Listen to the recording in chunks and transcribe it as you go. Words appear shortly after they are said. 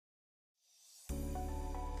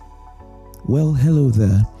Well, hello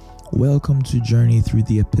there. Welcome to Journey Through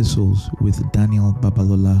the Epistles with Daniel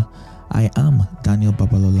Babalola. I am Daniel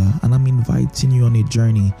Babalola, and I'm inviting you on a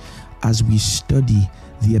journey as we study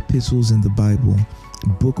the epistles in the Bible,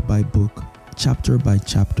 book by book, chapter by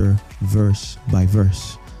chapter, verse by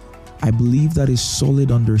verse. I believe that a solid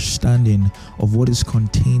understanding of what is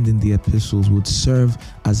contained in the epistles would serve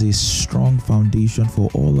as a strong foundation for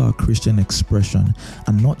all our Christian expression.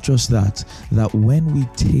 And not just that when we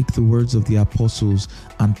take the words of the apostles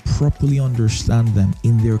and properly understand them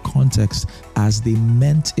in their context as they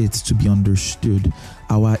meant it to be understood,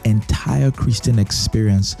 our entire Christian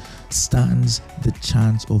experience stands the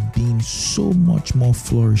chance of being so much more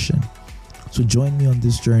flourishing. So join me on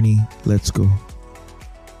this journey. Let's go.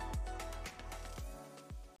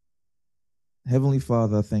 Heavenly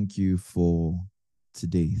Father, thank you for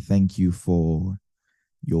today. Thank you for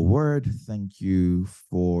your word. Thank you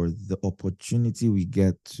for the opportunity we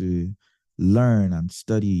get to learn and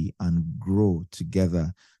study and grow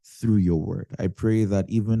together through your word. I pray that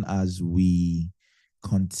even as we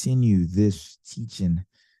continue this teaching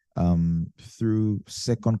through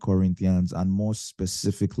 2 Corinthians and more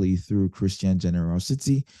specifically through Christian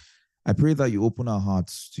generosity, I pray that you open our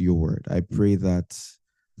hearts to your word. I pray that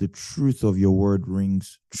the truth of your word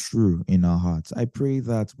rings true in our hearts. I pray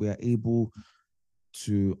that we are able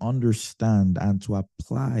to understand and to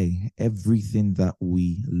apply everything that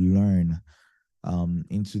we learn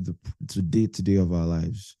into the day-to-day of our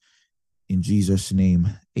lives. In Jesus' name,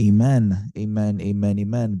 amen, amen, amen,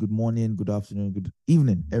 amen. Good morning, good afternoon, good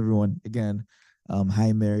evening, everyone. Again,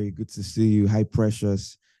 hi, Mary. Good to see you. Hi,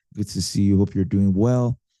 Precious. Good to see you. Hope you're doing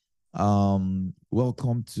well.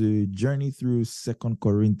 Welcome to Journey Through 2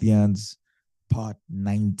 Corinthians part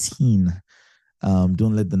 19.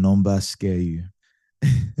 Don't let the number scare you.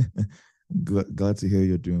 Glad to hear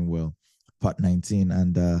you're doing well. Part 19,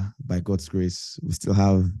 and by God's grace, we still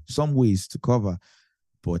have some ways to cover,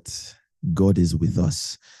 but God is with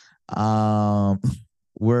us.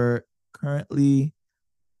 We're currently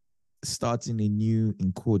starting a new,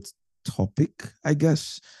 in quotes, topic, I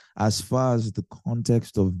guess. As far as the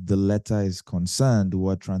context of the letter is concerned,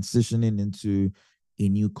 we're transitioning into a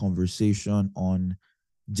new conversation on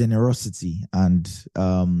generosity and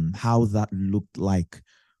how that looked like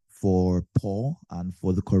for Paul and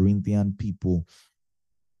for the Corinthian people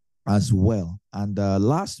as well. And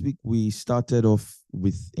last week we started off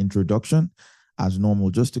with introduction as normal,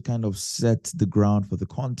 just to kind of set the ground for the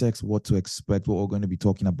context, what to expect, what we're going to be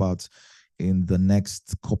talking about in the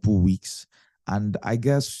next couple weeks. And I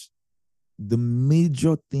guess the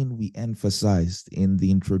major thing we emphasized in the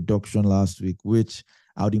introduction last week, which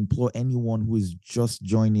I would implore anyone who is just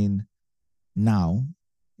joining now,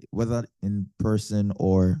 whether in person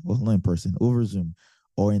or, well, not in person, over Zoom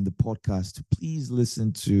or in the podcast, to please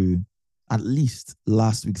listen to at least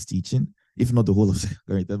last week's teaching, if not the whole of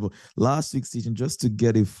it, but last week's teaching, just to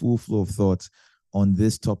get a full flow of thoughts on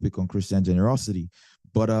this topic on Christian generosity.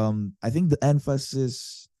 But I think the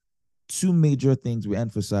emphasis, two major things we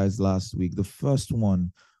emphasized last week. The first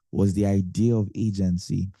one was the idea of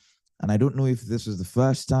agency. And I don't know if this was the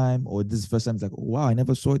first time or this is the first time it's like, oh, wow, I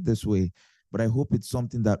never saw it this way. But I hope it's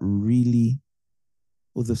something that really,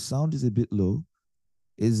 oh, the sound is a bit low.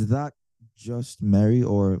 Is that just Mary,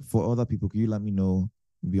 or for other people, can you let me know,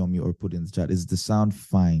 be on me or put in the chat? Is the sound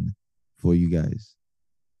fine for you guys?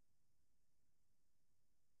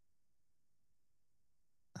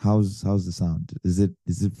 How's the sound? Is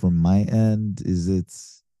it from my end? Is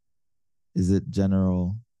it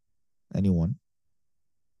general? Anyone?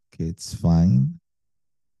 Okay, it's fine.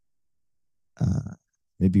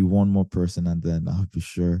 Maybe one more person and then I'll be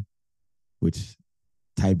sure which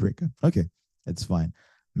tiebreaker. Okay, it's fine.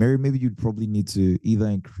 Mary, maybe you'd probably need to either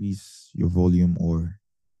increase your volume or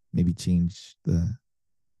maybe change the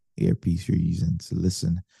earpiece you're using to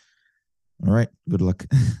listen. All right, good luck.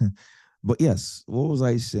 But yes, what was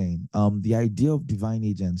I saying? The idea of divine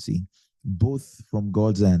agency, both from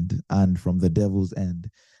God's end and from the devil's end,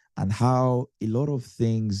 and how a lot of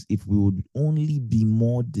things, if we would only be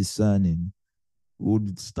more discerning, we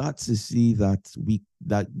would start to see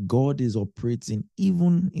that God is operating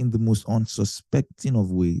even in the most unsuspecting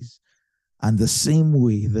of ways. And the same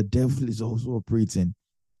way the devil is also operating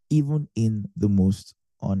even in the most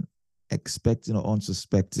unexpected or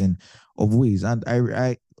unsuspecting of ways. And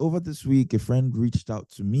I over this week, a friend reached out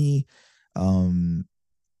to me, and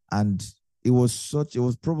it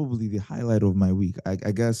was probably the highlight of my week. I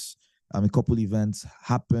guess a couple events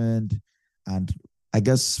happened, and I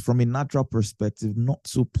guess from a natural perspective, not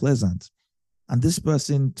so pleasant. And this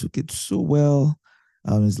person took it so well.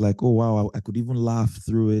 It's like, oh wow, I could even laugh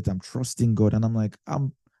through it. I'm trusting God, and I'm like,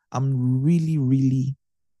 I'm really, really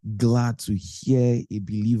glad to hear a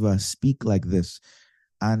believer speak like this.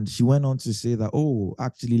 And she went on to say that, oh,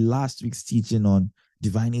 actually, last week's teaching on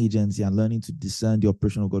divine agency and learning to discern the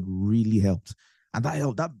operation of God really helped. And that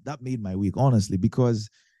helped, that made my week, honestly, because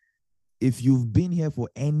if you've been here for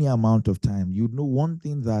any amount of time, you know one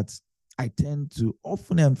thing that I tend to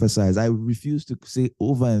often emphasize, I refuse to say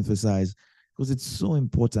overemphasize because it's so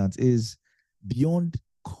important, is beyond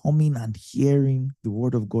coming and hearing the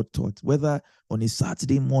word of God taught, whether on a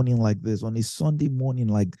Saturday morning like this, on a Sunday morning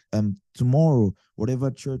like tomorrow,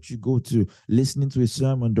 whatever church you go to, listening to a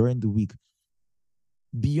sermon during the week,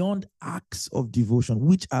 beyond acts of devotion,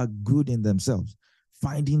 which are good in themselves,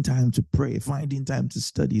 finding time to pray, finding time to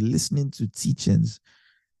study, listening to teachings,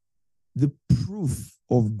 the proof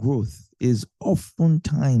of growth is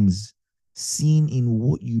oftentimes seen in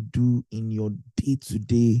what you do in your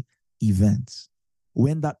day-to-day events.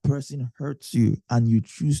 When that person hurts you and you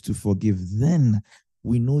choose to forgive, then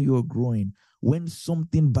we know you're growing. When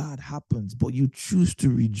something bad happens, but you choose to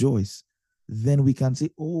rejoice, then we can say,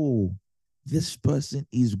 oh, this person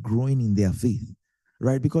is growing in their faith,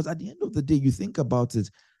 right? Because at the end of the day, you think about it,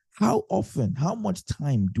 how often, how much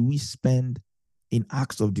time do we spend in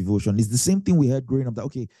acts of devotion? It's the same thing we had growing up that,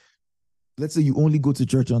 okay, let's say you only go to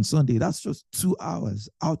church on Sunday. That's just 2 hours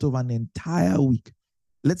out of an entire week.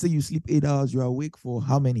 Let's say you sleep 8 hours, you're awake for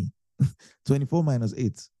how many? 24 minus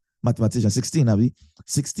 8. Mathematician, 16, Abby.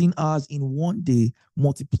 16 hours in one day,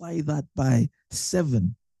 multiply that by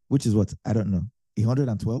 7, which is what? I don't know.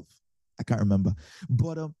 112? I can't remember.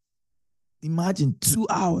 But imagine 2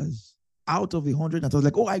 hours out of 100. And I was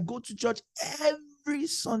like, oh, I go to church every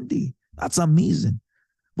Sunday. That's amazing.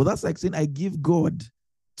 But that's like saying I give God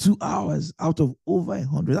 2 hours out of over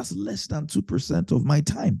 100. That's less than 2% of my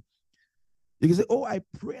time. You can say, oh, I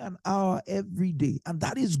pray an hour every day. And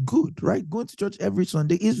that is good, right? Going to church every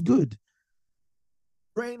Sunday is good.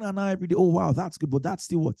 Praying an hour every day, oh, wow, that's good. But that's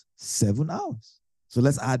still what? 7 hours. So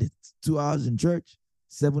let's add it. 2 hours in church,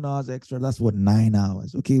 7 hours extra. That's what? 9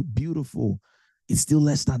 hours. Okay, beautiful. It's still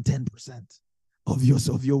less than 10%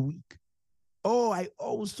 of your week. Oh, I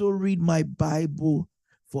also read my Bible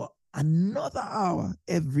for another hour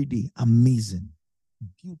every day. Amazing.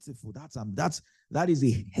 Beautiful. That is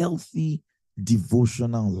a healthy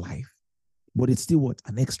devotional life. But it's still what?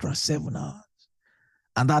 An extra 7 hours.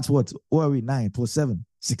 And that's what are we? 9 plus 7,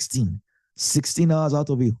 16. 16 hours out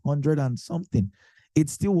of 100 and something.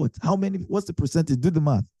 It's still what? How many? What's the percentage? Do the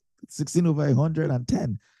math. 16 over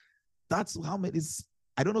 110. That's how many is,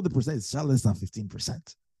 I don't know the percentage, it's less than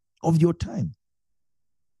 15% of your time.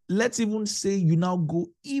 Let's even say you now go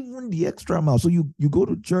even the extra mile. So you go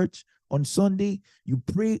to church on Sunday, you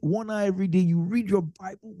pray 1 hour every day, you read your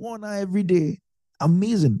Bible 1 hour every day.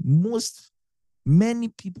 Amazing. Many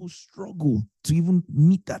people struggle to even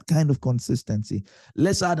meet that kind of consistency.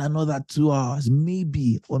 Let's add another 2 hours,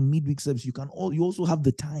 maybe on midweek service. You also have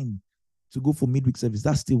the time to go for midweek service.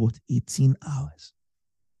 That's still what? 18 hours.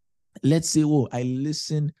 Let's say, oh, I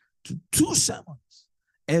listen to 2 sermons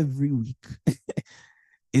every week.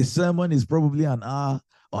 A sermon is probably an hour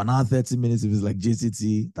or an hour 30 minutes if it's like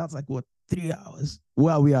JCT. That's like what? 3 hours.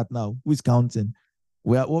 Where are we at now? Who's counting?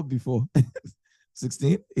 We're at what before?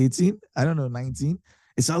 16, 18, I don't know, 19.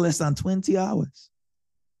 It's all less than 20 hours.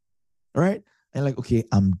 All right? And like, okay,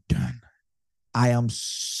 I'm done. I am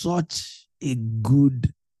such a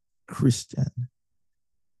good Christian.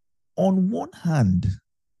 On one hand,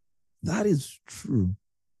 that is true.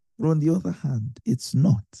 But on the other hand, it's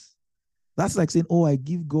not. That's like saying, oh, I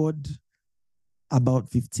give God about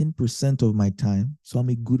 15% of my time, so I'm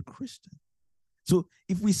a good Christian. So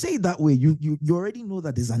if we say it that way, you already know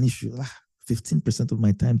that there's an issue. 15% of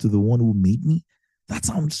my time to the one who made me, that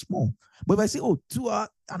sounds small. But if I say, oh, 2 hours,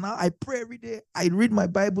 and I pray every day, I read my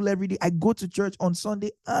Bible every day, I go to church on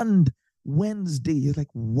Sunday and Wednesday, you're like,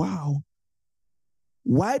 wow.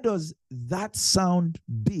 Why does that sound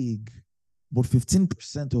big, but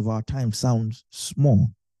 15% of our time sounds small?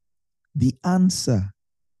 The answer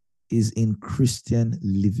is in Christian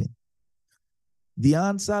living. The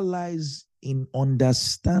answer lies in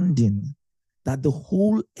understanding that the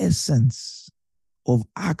whole essence of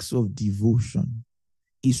acts of devotion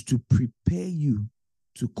is to prepare you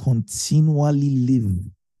to continually live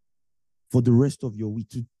for the rest of your week,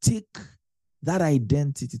 to take that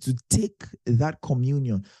identity, to take that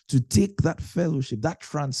communion, to take that fellowship, that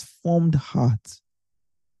transformed heart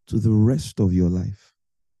to the rest of your life.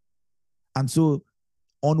 And so,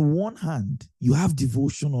 on one hand, you have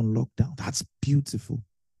devotion on lockdown. That's beautiful.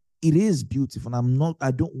 It is beautiful. And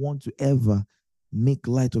I don't want to ever make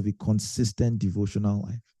light of a consistent devotional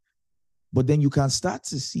life. But then you can start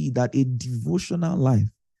to see that a devotional life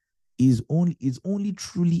is only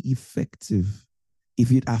truly effective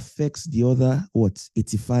if it affects the other,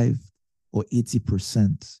 85 or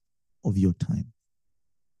 80% of your time.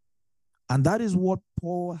 And that is what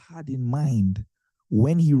Paul had in mind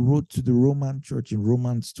when he wrote to the Roman church in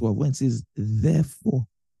Romans 12, when it says, therefore,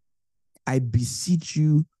 I beseech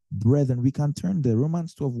you, brethren. We can turn there.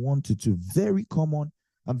 Romans 12, 1-2. Very common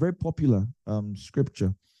and very popular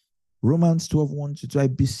scripture. Romans 12, 1-2. I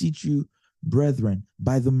beseech you, brethren,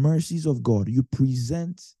 by the mercies of God, you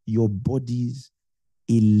present your bodies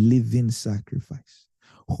a living sacrifice,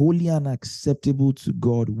 holy and acceptable to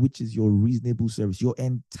God, which is your reasonable service, your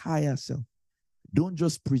entire self. Don't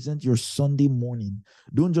just present your Sunday morning.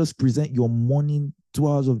 Don't just present your morning 2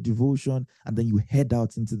 hours of devotion and then you head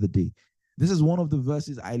out into the day. This is one of the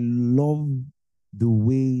verses I love the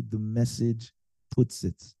way the Message puts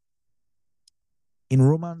it. In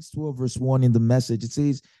Romans 12, verse 1 in the Message, it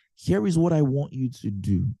says, here is what I want you to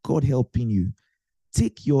do. God helping you.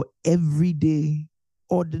 Take your everyday,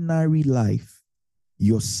 ordinary life.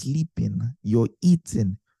 You're sleeping, you're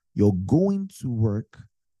eating, you're going to work,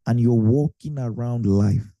 and you're walking around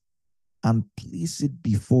life, and place it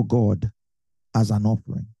before God as an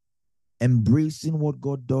offering. Embracing what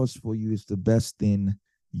God does for you is the best thing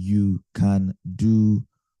you can do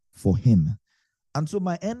for him. And so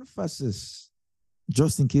my emphasis,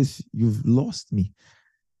 just in case you've lost me,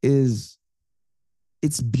 is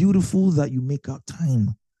it's beautiful that you make out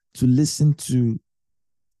time to listen to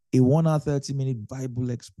a 1 hour, 30-minute Bible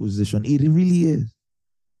exposition. It really is.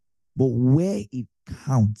 But where it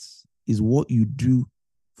counts is what you do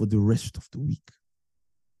for the rest of the week.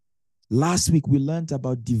 Last week, we learned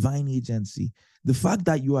about divine agency. The fact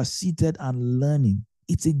that you are seated and learning,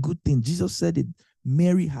 it's a good thing. Jesus said it.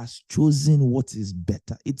 Mary has chosen what is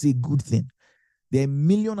better. It's a good thing. There are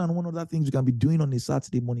 1,000,001 other things you can be doing on a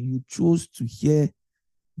Saturday morning. You chose to hear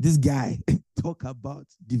this guy talk about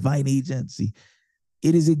divine agency.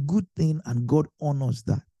 It is a good thing, and God honors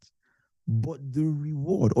that. But the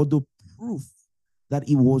reward or the proof that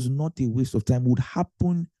it was not a waste of time would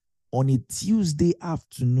happen on a Tuesday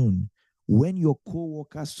afternoon when your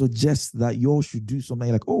coworker suggests that you all should do something.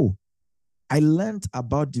 You're like, oh, I learned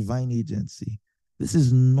about divine agency. This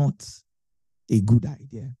is not a good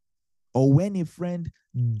idea. Or when a friend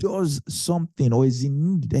does something or is in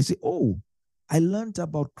need, they say, oh, I learned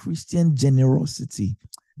about Christian generosity.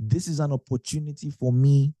 This is an opportunity for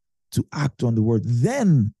me to act on the word.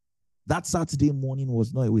 Then that Saturday morning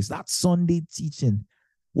was not a waste. That Sunday teaching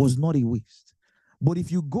was not a waste. But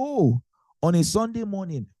if you go on a Sunday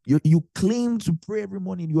morning, you claim to pray every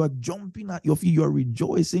morning, you are jumping at your feet, you are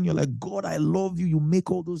rejoicing, you're like, God, I love you. You make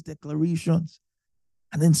all those declarations.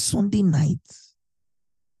 And then Sunday night,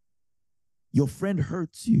 your friend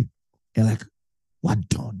hurts you. You're like, what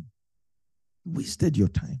done? You wasted your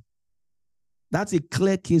time. That's a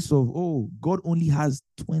clear case of, oh, God only has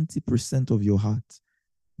 20% of your heart,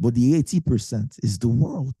 but the 80% is the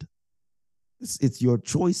world. It's your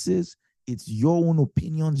choices, it's your own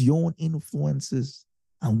opinions, your own influences,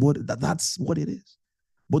 and that's what it is.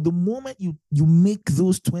 But the moment you make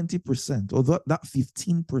those 20% or that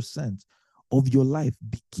 15% of your life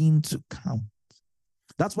begin to count.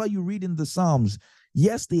 That's why you read in the Psalms,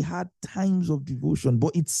 yes, they had times of devotion,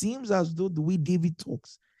 but it seems as though the way David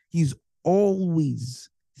talks, he's always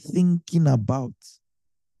thinking about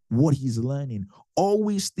what he's learning,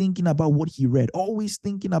 always thinking about what he read, always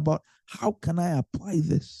thinking about how can I apply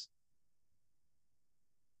this?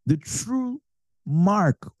 The true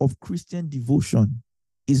mark of Christian devotion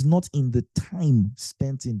is not in the time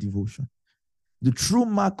spent in devotion. The true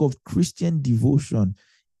mark of Christian devotion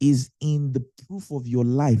is in the proof of your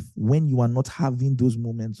life when you are not having those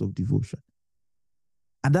moments of devotion.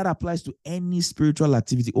 And that applies to any spiritual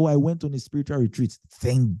activity. Oh, I went on a spiritual retreat.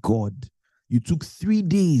 Thank God. You took 3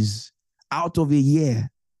 days out of a year.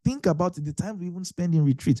 Think about it, the time we even spend in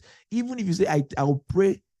retreats. Even if you say, I'll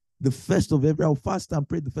pray the first of every, I'll fast and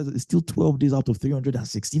pray the first, it's still 12 days out of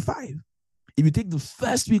 365. If you take the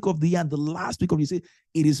first week of the year and the last week of the year, say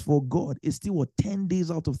it is for God, it's still 10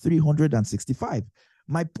 days out of 365.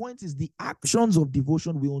 My point is the actions of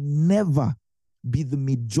devotion will never be the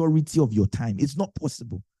majority of your time. It's not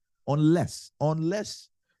possible unless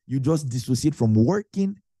you just dissociate from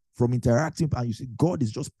working, from interacting, and you say, God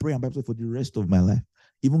is just praying and Bible for the rest of my life.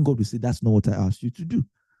 Even God will say, that's not what I asked you to do,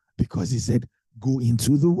 because he said, go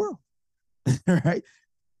into the world. Right?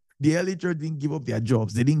 The early church didn't give up their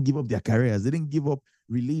jobs. They didn't give up their careers. They didn't give up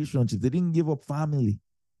relationships. They didn't give up family,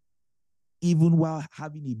 even while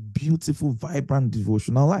having a beautiful, vibrant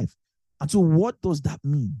devotional life. And so what does that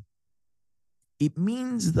mean? It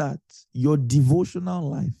means that your devotional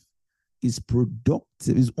life is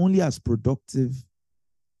productive, is only as productive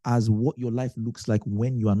as what your life looks like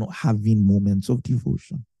when you are not having moments of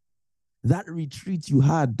devotion. That retreat you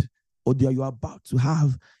had or that you're about to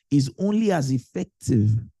have is only as effective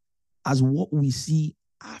as what we see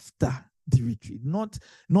after the retreat. Not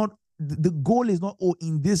the goal is not, oh,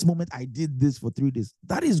 in this moment I did this for 3 days.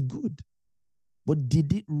 That is good. But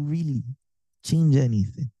did it really change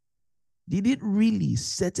anything? Did it really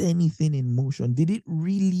set anything in motion? Did it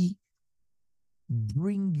really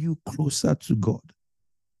bring you closer to God?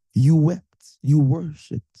 You wept, you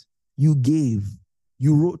worshipped, you gave,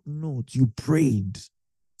 you wrote notes, you prayed.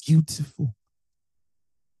 Beautiful.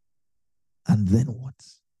 And then what?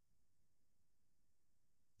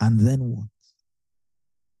 And then what?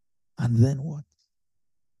 And then what?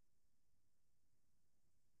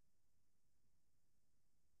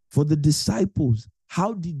 For the disciples,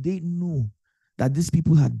 how did they know that these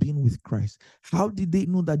people had been with Christ? How did they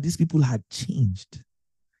know that these people had changed?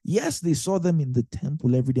 Yes, they saw them in the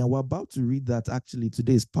temple every day. And we're about to read that actually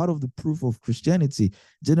today. It's part of the proof of Christianity,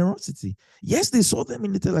 generosity. Yes, they saw them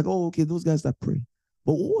in the temple, like, oh, okay, those guys that pray.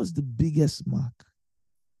 But what was the biggest mark?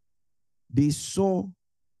 They saw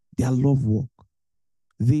their love walk.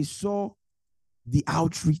 They saw the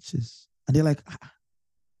outreaches. And they're like,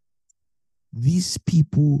 these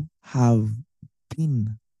people have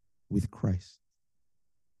been with Christ.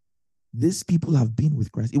 These people have been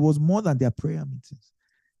with Christ. It was more than their prayer meetings.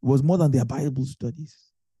 It was more than their Bible studies.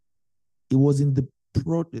 It was in the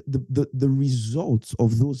results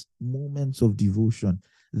of those moments of devotion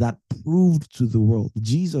that proved to the world.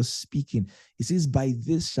 Jesus speaking, he says, by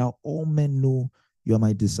this shall all men know you are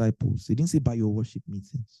my disciples. He didn't say by your worship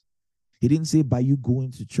meetings. He didn't say by you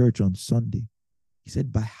going to church on Sunday. He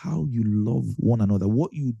said by how you love one another,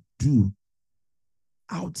 what you do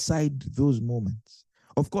outside those moments.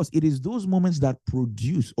 Of course, it is those moments that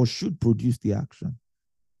produce or should produce the action.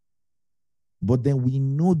 But then we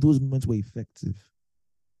know those moments were effective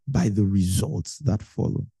by the results that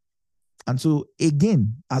follow. And so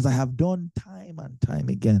again, as I have done time and time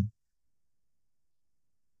again,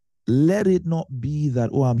 let it not be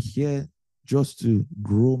that, oh, I'm here just to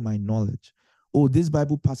grow my knowledge. Oh, this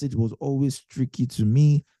Bible passage was always tricky to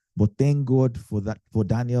me, but thank God for that. For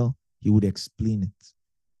Daniel, he would explain it.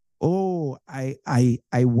 Oh, I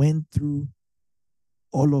went through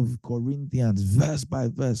all of Corinthians, verse by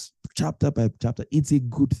verse, chapter by chapter. It's a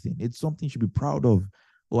good thing. It's something you should be proud of.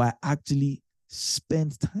 Or I actually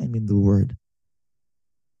spent time in the Word.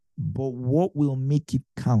 But what will make it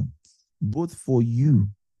count, both for you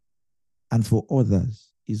and for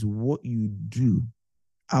others, is what you do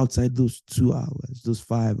outside those 2 hours, those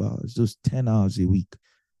 5 hours, those 10 hours a week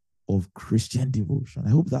of Christian devotion. I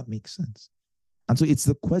hope that makes sense. And so it's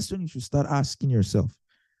the question you should start asking yourself.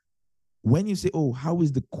 When you say, oh, how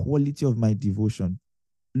is the quality of my devotion?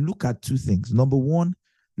 Look at 2 things. Number one,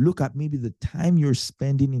 look at maybe the time you're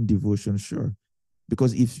spending in devotion, sure.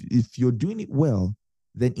 Because if you're doing it well,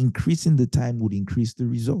 then increasing the time would increase the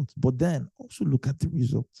results. But then also look at the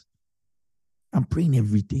results. I'm praying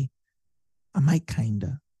every day. Am I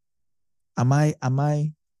kinder?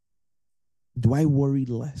 Do I worry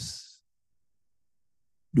less?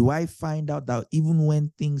 Do I find out that even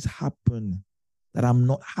when things happen that I'm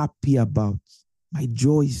not happy about, my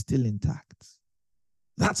joy is still intact?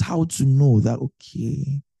 That's how to know that,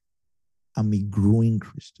 okay, I'm a growing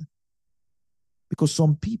Christian. Because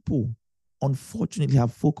some people, unfortunately,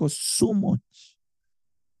 have focused so much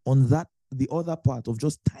on that, the other part of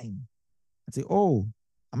just time, and say, oh,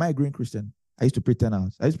 am I a growing Christian? I used to pray 10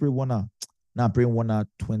 hours. I used to pray 1 hour. Now I'm praying 1 hour,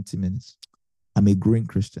 20 minutes. I'm a growing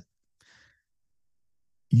Christian.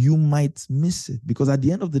 You might miss it because at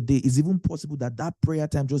the end of the day, it's even possible that that prayer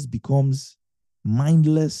time just becomes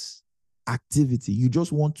mindless activity. You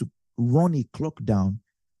just want to run a clock down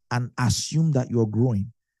and assume that you're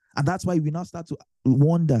growing. And that's why we now start to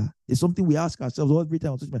wonder. It's something we ask ourselves every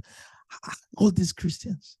time. All these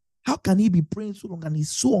Christians, how can he be praying so long and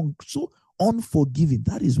he's so unforgiving?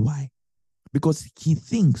 That is why. Because he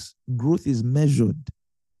thinks growth is measured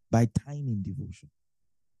by time in devotion.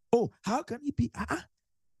 Oh, how can he be?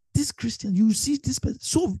 This Christian, you see this person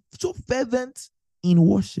so fervent in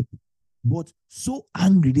worship, but so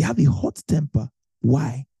angry. They have a hot temper.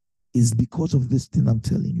 Why? It's because of this thing I'm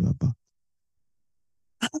telling you about.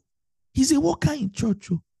 He's a worker in church,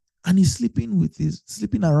 and he's sleeping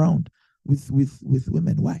around with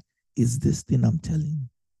women. Why? It's this thing I'm telling you.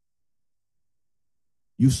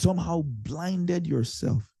 You somehow blinded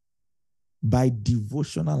yourself by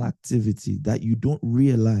devotional activity that you don't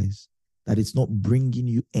realize that it's not bringing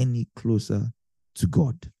you any closer to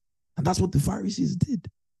God. And that's what the Pharisees did.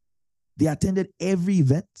 They attended every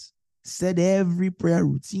event. said every prayer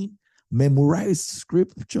routine, memorized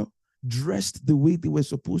scripture, dressed the way they were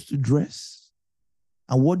supposed to dress.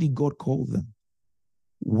 And what did God call them?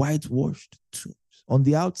 Whitewashed tombs. On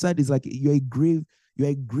the outside is like you're a grave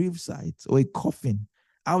site or a coffin.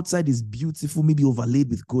 Outside is beautiful, maybe overlaid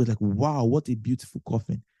with gold. Like, wow, what a beautiful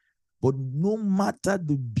coffin. But no matter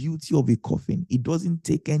the beauty of a coffin, it doesn't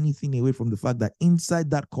take anything away from the fact that inside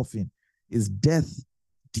that coffin is death,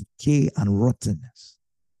 decay, and rottenness.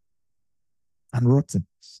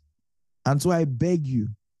 And so I beg you,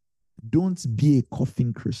 don't be a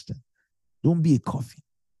coffin Christian. Don't be a coffin.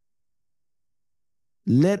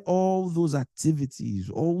 Let all those activities,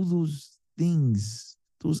 all those things,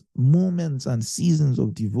 those moments and seasons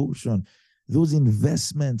of devotion, those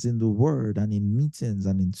investments in the word and in meetings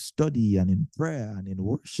and in study and in prayer and in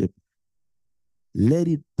worship, let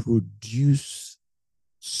it produce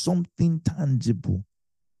something tangible,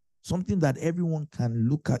 something that everyone can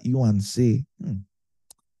look at you and say,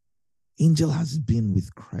 Angel has been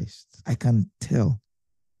with Christ. I can tell.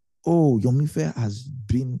 Oh, Yomife has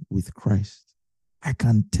been with Christ. I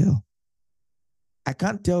can tell. I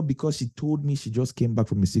can't tell because she told me she just came back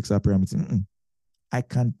from a 6-hour prayer meeting. I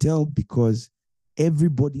can tell because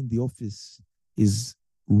everybody in the office is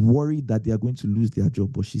worried that they are going to lose their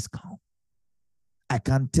job, but she's calm. I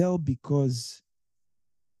can tell because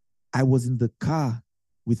I was in the car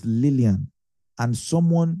with Lillian and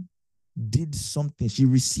someone did something. She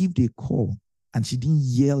received a call and she didn't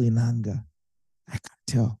yell in anger. I can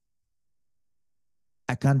tell.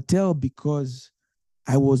 I can tell because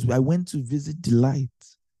I went to visit Delight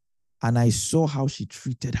and I saw how she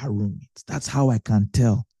treated her roommates. That's how I can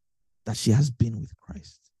tell that she has been with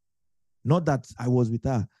Christ. Not that I was with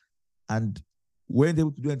her and weren't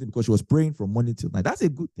able to do anything because she was praying from morning till night. That's a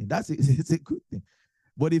good thing. It's a good thing.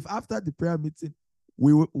 But if after the prayer meeting,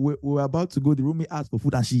 we were about to go, the roommate asked for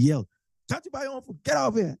food and she yelled, "Can't you buy your own food? Get out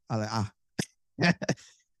of here." I'm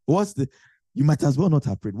like, you might as well not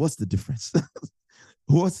have prayed. What's the difference?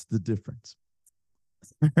 What's the difference?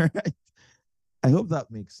 Right? I hope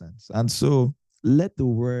that makes sense. And so let the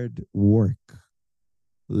word work.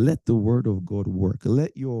 Let the word of God work.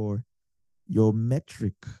 Let your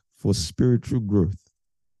metric for spiritual growth,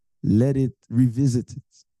 let it revisit it.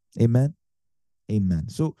 Amen. Amen.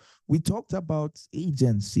 So we talked about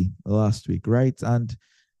agency last week, right? And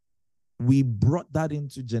we brought that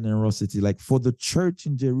into generosity. Like for the church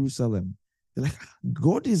in Jerusalem, like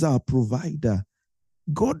God is our provider.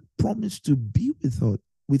 God promised to be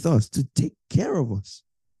with us, to take care of us.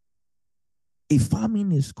 A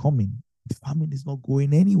famine is coming. The famine is not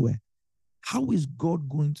going anywhere. How is God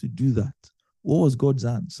going to do that? What was God's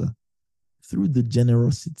answer? Through the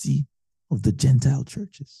generosity of the Gentile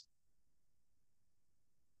churches.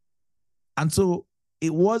 And so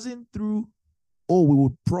it wasn't through, we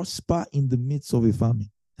would prosper in the midst of a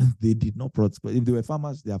famine. They did not prosper. If they were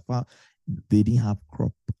farmers, they didn't have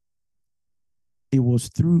crop. It was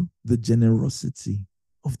through the generosity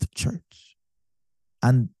of the church.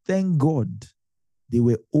 And thank God they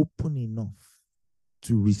were open enough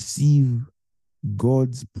to receive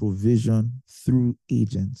God's provision through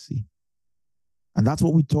agency. And that's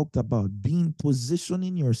what we talked about,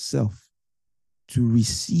 positioning yourself to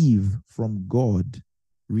receive from God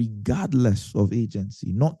regardless of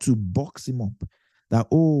agency, not to box him up that,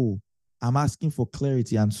 I'm asking for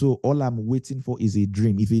clarity and so all I'm waiting for is a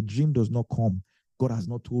dream. If a dream does not come, God has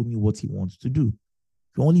not told me what he wants to do.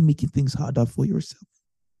 You're only making things harder for yourself.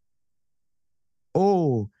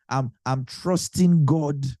 I'm trusting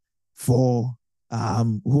God for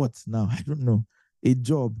what now? I don't know. A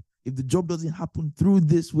job. If the job doesn't happen through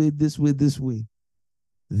this way,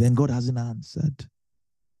 then God hasn't answered.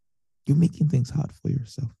 You're making things hard for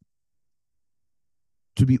yourself.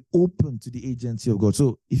 To be open to the agency of God.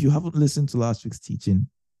 So if you haven't listened to last week's teaching,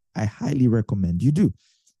 I highly recommend you do.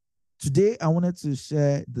 Today, I wanted to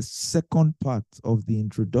share the second part of the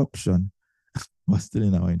introduction. We're still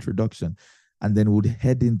in our introduction. And then we'll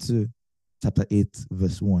head into chapter 8,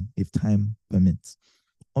 verse 1, if time permits.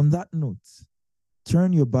 On that note,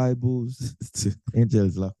 turn your Bibles to Angel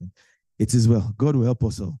is laughing. It is well. God will help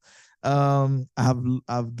us all.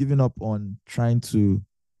 I've given up on trying to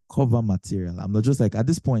cover material. I'm not just like, at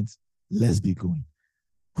this point, let's be going.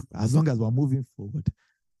 As long as we're moving forward,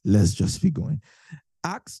 let's just be going.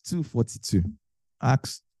 Acts 2:42.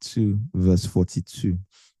 Acts 2, verse 42.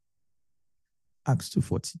 Acts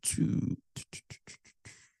 2:42.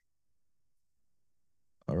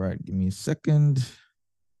 All right, give me a second.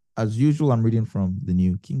 As usual, I'm reading from the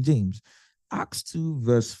New King James. Acts 2,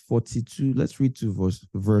 verse 42. Let's read to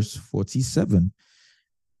verse 47.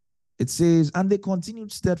 It says, and they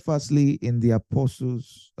continued steadfastly in the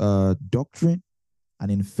apostles' doctrine and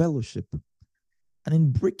in fellowship and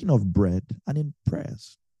in breaking of bread and in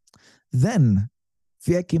prayers. Then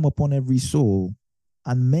fear came upon every soul,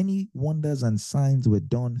 and many wonders and signs were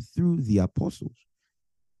done through the apostles.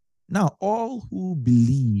 Now, all who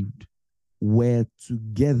believed were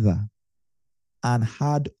together and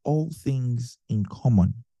had all things in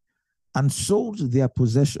common, and sold their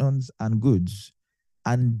possessions and goods,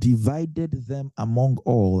 and divided them among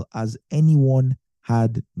all as anyone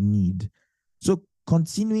had need. So,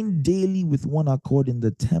 continuing daily with one accord in the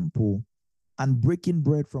temple and breaking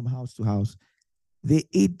bread from house to house, they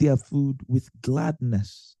ate their food with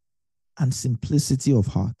gladness and simplicity of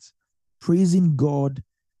heart, praising God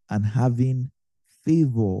and having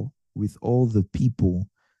favor with all the people.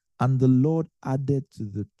 And the Lord added to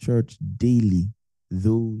the church daily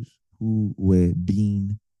those who were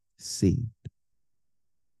being saved.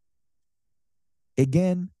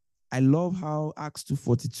 Again, I love how Acts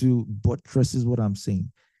 2:42 buttresses what I'm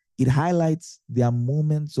saying. It highlights their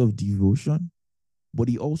moments of devotion, but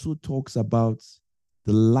he also talks about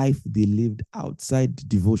the life they lived outside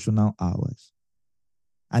devotional hours.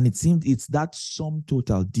 And it seemed it's that sum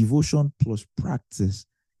total, devotion plus practice,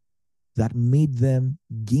 that made them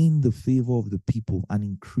gain the favor of the people and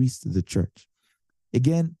increased the church.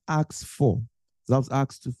 Again, Acts 4. That was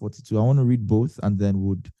Acts 2:42. I want to read both and then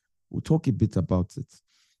we'll talk a bit about it.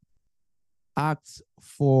 Acts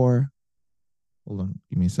 4. Hold on,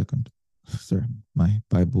 give me a second. Sorry, my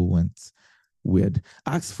Bible went weird.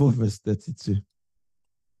 Acts 4 verse 32.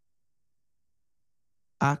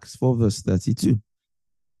 Acts 4 verse 32.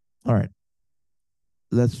 All right,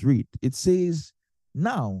 let's read. It says,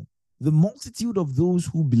 now the multitude of those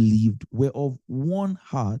who believed were of one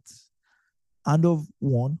heart and of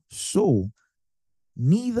one soul.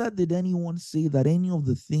 Neither did anyone say that any of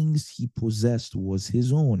the things he possessed was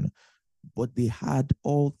his own, but they had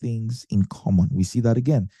all things in common. We see that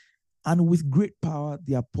again. And with great power,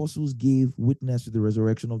 the apostles gave witness to the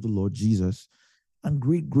resurrection of the Lord Jesus, and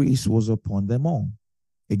great grace was upon them all.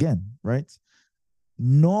 Again, right?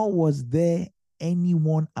 Nor was there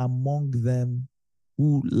anyone among them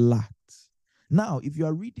who lacked. Now, if you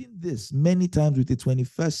are reading this many times with a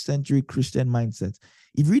 21st century Christian mindset,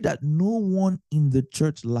 if you read that no one in the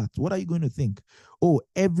church lacked, what are you going to think? Oh,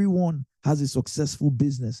 everyone has a successful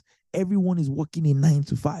business. Everyone is working a 9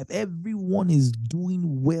 to 5. Everyone is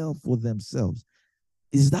doing well for themselves.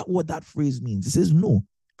 Is that what that phrase means? It says no.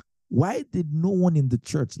 Why did no one in the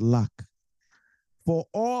church lack? For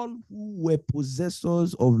all who were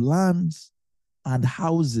possessors of lands and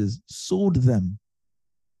houses sold them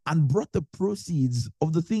and brought the proceeds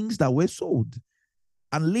of the things that were sold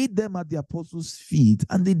and laid them at the apostles' feet,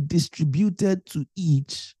 and they distributed to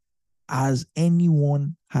each as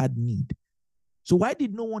anyone had need. So why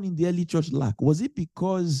did no one in the early church lack? Was it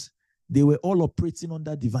because they were all operating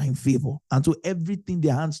under divine favor, and so everything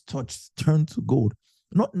their hands touched turned to gold?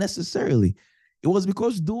 Not necessarily. It was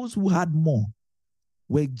because those who had more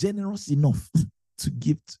were generous enough to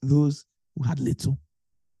give to those who had little.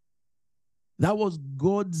 That was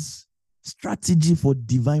God's strategy for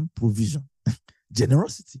divine provision.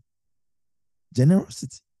 Generosity.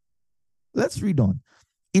 Generosity. Let's read on.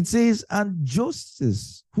 It says, and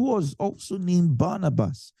Joseph, who was also named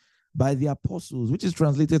Barnabas by the apostles, which is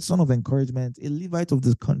translated son of encouragement, a Levite of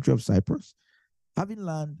the country of Cyprus, having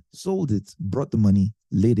land, sold it, brought the money,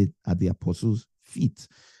 laid it at the apostles' feet.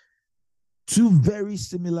 Two very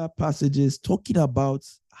similar passages talking about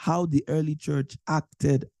how the early church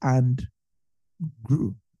acted and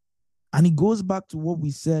grew. And it goes back to what we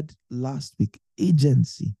said last week,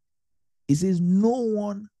 agency. It says no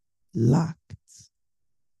one lacked.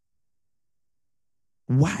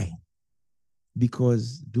 Why?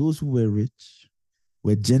 Because those who were rich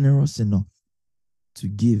were generous enough to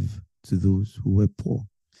give to those who were poor.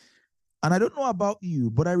 And I don't know about you,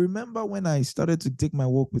 but I remember when I started to take my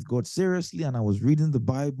walk with God seriously and I was reading the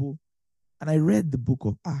Bible and I read the book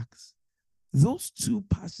of Acts. Those two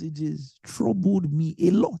passages troubled me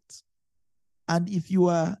a lot. And if you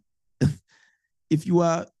are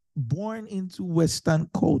born into Western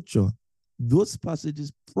culture, those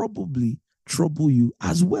passages probably trouble you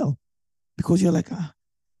as well. Because you're like,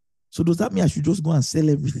 so does that mean I should just go and sell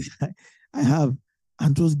everything I have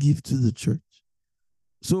and just give to the church?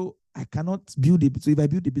 So I cannot build it. So if I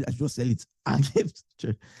build a bit, I should just sell it and give to the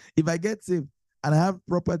church. If I get saved and I have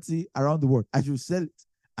property around the world, I should sell it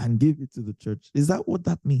and give it to the church. Is that what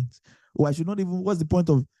that means? Or I should not even, what's the point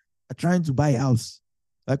of trying to buy a house?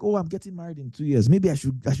 Like, oh, I'm getting married in 2 years. Maybe I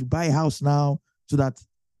should buy a house now so that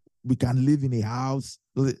we can live in a house.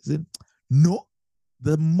 No,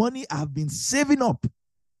 the money I've been saving up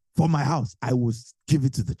for my house, I will give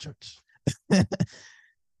it to the church.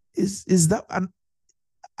 Is that, and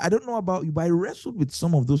I don't know about you, but I wrestled with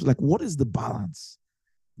some of those. Like, what is the balance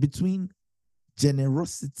between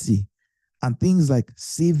generosity and things like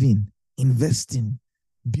saving, investing,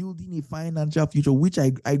 building a financial future, which I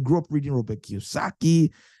grew up reading Robert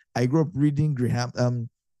Kiyosaki. I grew up reading Graham,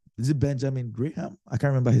 is it Benjamin Graham? I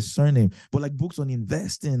can't remember his surname, but like books on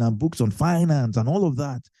investing and books on finance and all of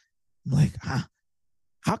that. I'm like,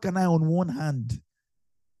 how can I on one hand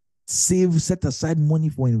set aside money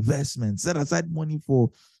for investment, set aside money for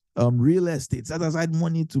real estate, set aside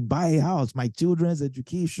money to buy a house, my children's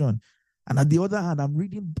education. And at the other hand, I'm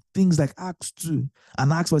reading things like Acts 2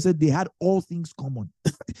 and Acts 4. I said they had all things common.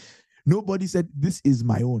 Nobody said, this is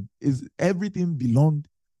my own. Is everything belonged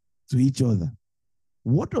to each other.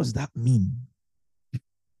 What does that mean?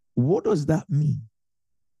 What does that mean?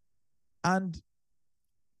 And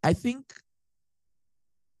I think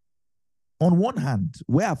on one hand,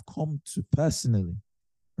 where I've come to personally,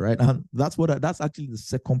 right? And that's actually the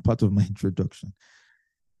second part of my introduction,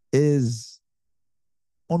 is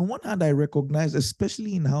on one hand, I recognize,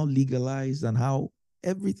 especially in how legalized and how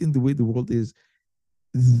everything, the way the world is,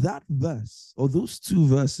 that verse or those two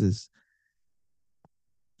verses,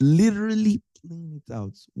 literally playing it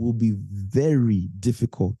out will be very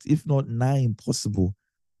difficult, if not nigh impossible,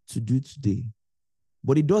 to do today.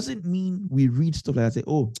 But it doesn't mean we read stuff like that and say,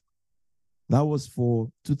 oh, that was for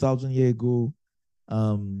 2,000 years ago,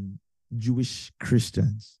 Jewish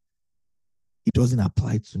Christians. It doesn't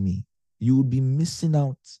apply to me. You would be missing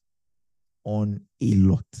out on a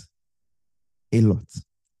lot. A lot.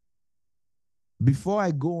 Before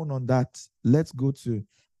I go on that, let's go to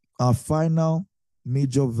our final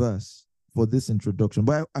major verse for this introduction.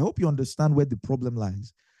 But I hope you understand where the problem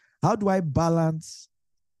lies. How do I balance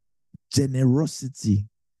generosity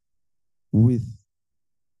with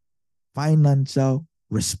financial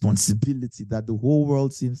responsibility that the whole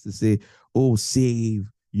world seems to say, oh, save,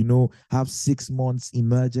 have 6 months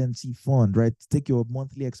emergency fund, right? Take your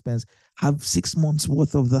monthly expense, have 6 months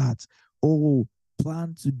worth of that. Oh,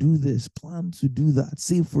 plan to do this, plan to do that,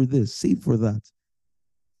 save for this, save for that.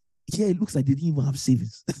 Yeah, it looks like they didn't even have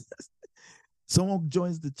savings. Someone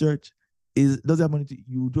joins the church, doesn't have money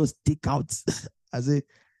you just take out. I say,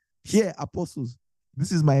 here, apostles,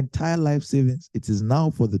 this is my entire life savings. It is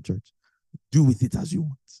now for the church. Do with it as you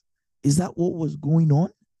want. Is that what was going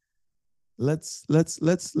on? Let's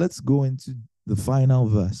go into the final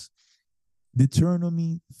verse.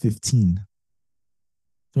 Deuteronomy 15.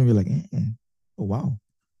 So you're like, oh wow,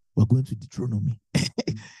 we're going to Deuteronomy.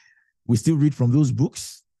 We still read from those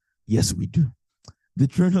books? Yes, we do.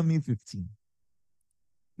 Deuteronomy 15.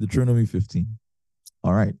 Deuteronomy 15.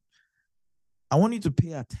 All right. I want you to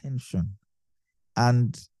pay attention.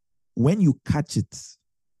 And when you catch it,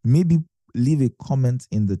 maybe leave a comment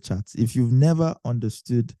in the chat. If you've never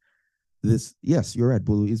understood this, yes, you're right,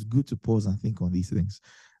 Bolu. It's good to pause and think on these things.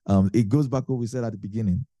 It goes back to what we said at the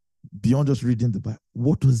beginning. Beyond just reading the Bible,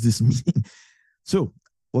 what does this mean? So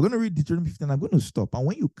we're going to read Deuteronomy 15. I'm going to stop. And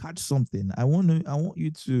when you catch something, I want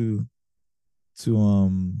you to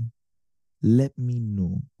let me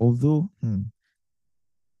know. Although,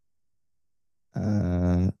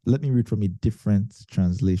 let me read from a different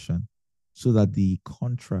translation so that the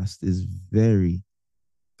contrast is very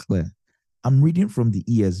clear. I'm reading from the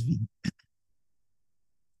ESV.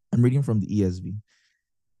 I'm reading from the ESV.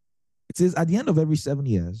 It says, at the end of every 7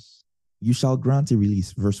 years, you shall grant a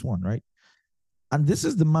release, verse 1, right? And this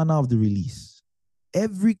is the manner of the release.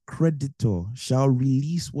 Every creditor shall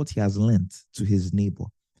release what he has lent to his neighbor.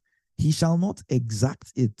 He shall not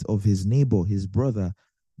exact it of his neighbor, his brother,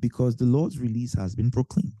 because the Lord's release has been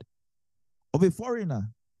proclaimed. Of a foreigner,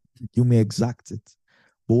 you may exact it.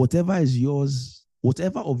 But whatever is yours,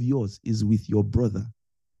 whatever of yours is with your brother,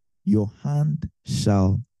 your hand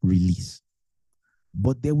shall release.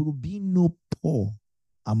 But there will be no poor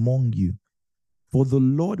among you, for the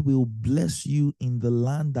Lord will bless you in the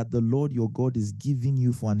land that the Lord your God is giving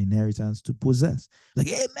you for an inheritance to possess. Like,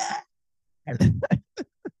 amen.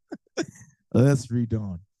 Let's read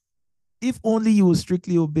on. If only you will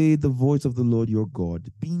strictly obey the voice of the Lord your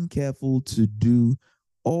God, being careful to do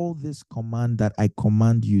all this command that I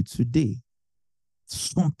command you today.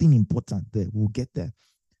 Something important there. We'll get there.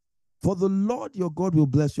 For the Lord your God will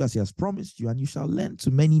bless you as he has promised you, and you shall lend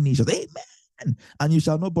to many nations. Amen. And you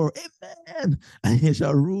shall not borrow. Amen. And you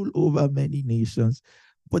shall rule over many nations,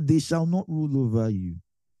 but they shall not rule over you.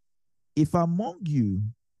 If among you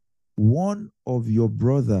one of your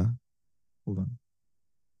brother, hold on.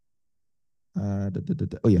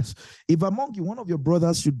 Oh yes. If among you one of your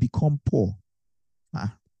brothers should become poor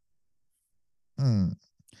Ah.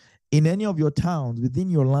 In any of your towns within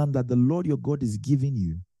your land that the Lord your God is giving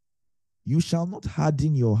you, you shall not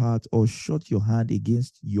harden your heart or shut your hand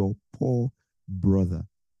against your poor brother,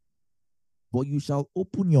 but you shall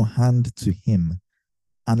open your hand to him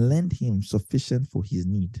and lend him sufficient for his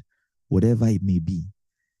need, whatever it may be.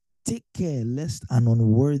 Take care lest an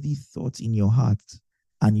unworthy thought in your heart,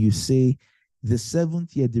 and you say, the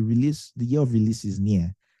seventh year, the year of release is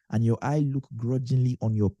near, and your eye look grudgingly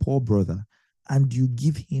on your poor brother, and you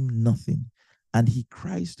give him nothing, and he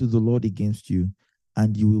cries to the Lord against you,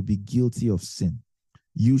 and you will be guilty of sin.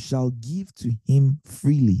 You shall give to him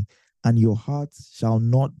freely, and your heart shall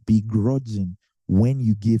not be grudging when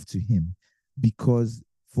you give to him, because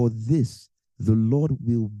for this the Lord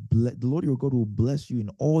your God will bless you in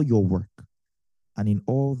all your work and in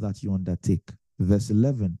all that you undertake. Verse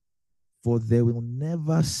 11, for there will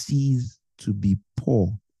never cease to be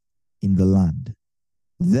poor in the land.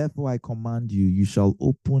 Therefore I command you, you shall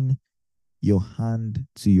open your hand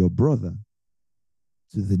to your brother,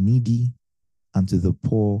 to the needy, and to the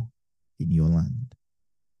poor in your land.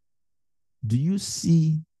 Do you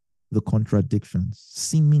see the contradictions,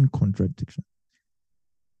 seeming contradictions?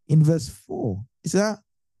 In verse 4, it says,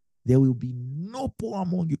 there will be no poor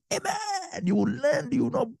among you. Amen. You will lend, you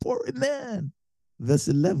will not borrow. Amen. Verse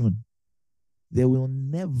 11, there will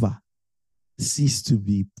never cease to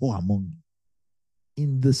be poor among you.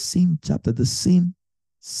 In the same chapter, the same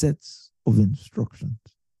sets of instructions.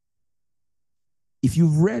 If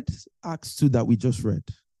you've read Acts 2 that we just read,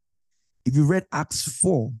 if you read Acts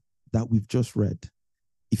 4 that we've just read,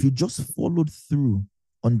 if you just followed through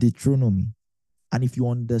on Deuteronomy, and if you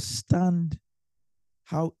understand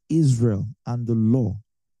how Israel and the law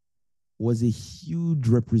was a huge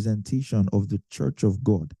representation of the church of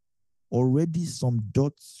God, already some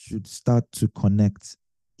dots should start to connect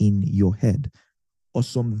in your head, or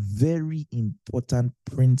some very important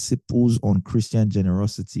principles on Christian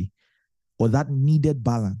generosity, or that needed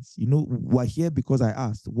balance. You know, we're here because I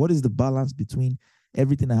asked, what is the balance between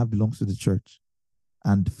everything I have belongs to the church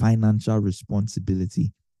and financial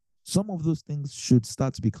responsibility? Some of those things should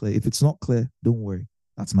start to be clear. If it's not clear, don't worry.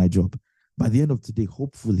 That's my job. By the end of today,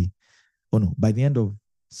 hopefully, by the end of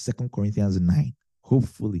 2 Corinthians 9,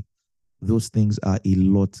 hopefully, those things are a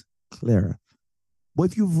lot clearer. But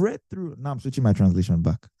if you've read through, now I'm switching my translation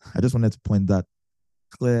back. I just wanted to point that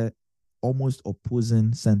clear, almost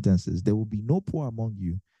opposing sentences. There will be no poor among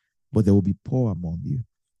you, but there will be poor among you.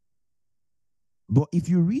 But if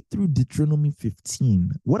you read through Deuteronomy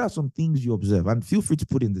 15, what are some things you observe? And feel free to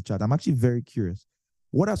put in the chat. I'm actually very curious.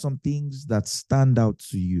 What are some things that stand out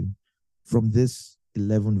to you from this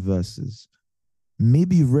 11 verses?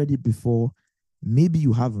 Maybe you've read it before, maybe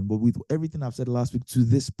you haven't, but with everything I've said last week to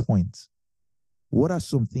this point, what are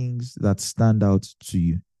some things that stand out to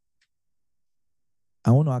you?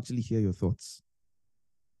 I want to actually hear your thoughts.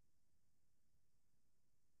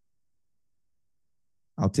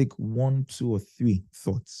 I'll take 1, 2, or 3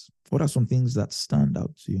 thoughts. What are some things that stand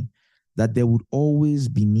out to you? That there would always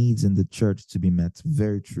be needs in the church to be met.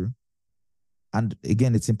 Very true. And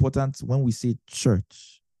again, it's important when we say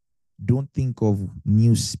church, don't think of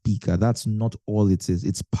new speaker. That's not all it is.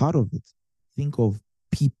 It's part of it. Think of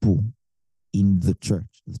people in the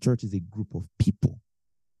church. The church is a group of people.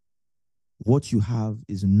 What you have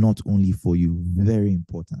is not only for you. Very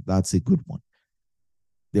important. That's a good one.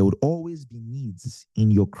 There would always be needs in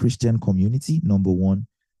your Christian community, number 1.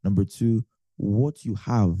 Number 2, what you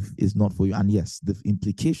have is not for you. And yes, the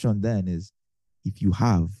implication then is if you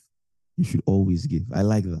have, you should always give. I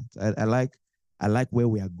like that. I like where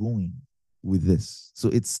we are going with this. So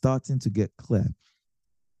it's starting to get clear.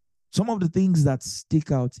 Some of the things that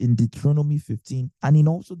stick out in Deuteronomy 15 and in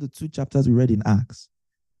also the 2 chapters we read in Acts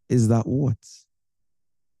is that what?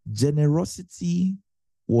 Generosity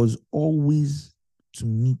was always to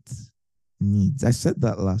meet needs. I said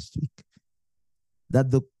that last week. That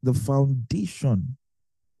the foundation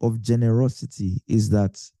of generosity is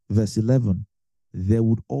that, verse 11, there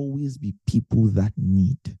would always be people that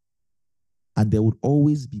need. And there would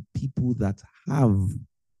always be people that have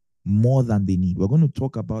more than they need. We're going to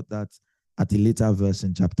talk about that at a later verse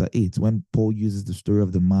in chapter 8 when Paul uses the story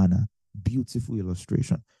of the manna. Beautiful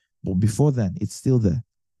illustration. But before then, it's still there.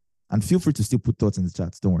 And feel free to still put thoughts in the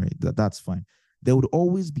chat. Don't worry, that's fine. There would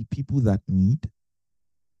always be people that need,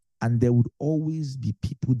 and there would always be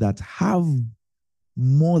people that have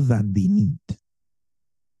more than they need.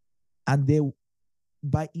 And there,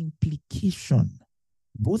 by implication,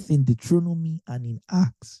 both in Deuteronomy and in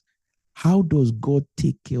Acts, how does God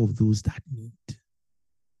take care of those that need?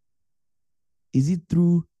 Is it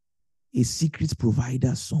through a secret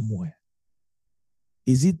provider somewhere?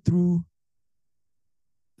 Is it through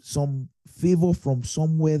some favor from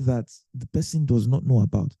somewhere that the person does not know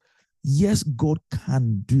about? Yes, God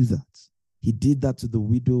can do that. He did that to the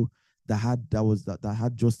widow that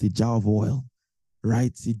had just a jar of oil,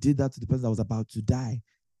 right? He did that to the person that was about to die.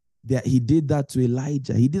 He did that to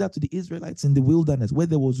Elijah. He did that to the Israelites in the wilderness where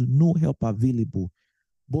there was no help available.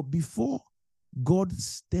 But before God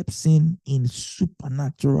steps in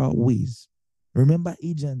supernatural ways, remember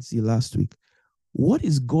agency last week. What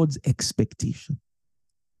is God's expectation?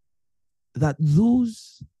 That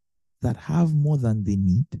those that have more than they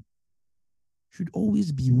need should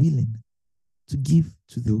always be willing to give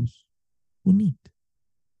to those who need.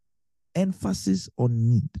 Emphasis on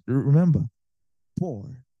need. Remember, poor,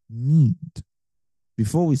 need.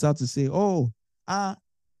 Before we start to say,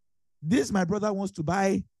 this my brother wants to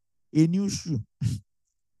buy a new shoe.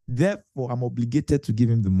 Therefore, I'm obligated to give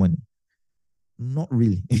him the money. Not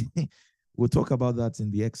really. We'll talk about that in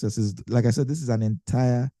the exercises. Like I said, this is an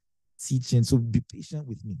entire teaching, so be patient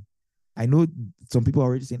with me. I know some people are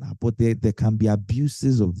already saying, but there can be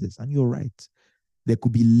abuses of this, and you're right. There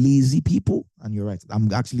could be lazy people, and you're right.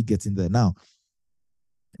 I'm actually getting there now.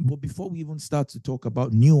 But before we even start to talk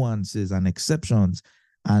about nuances and exceptions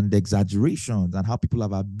and exaggerations and how people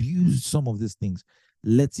have abused some of these things,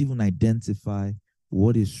 let's even identify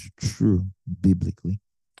what is true biblically.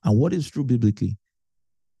 And what is true biblically?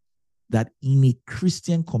 That in a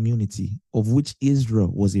Christian community, of which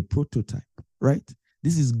Israel was a prototype, right?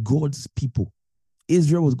 This is God's people.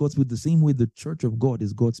 Israel was God's people the same way the church of God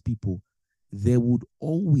is God's people. There would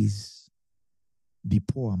always be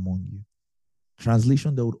poor among you.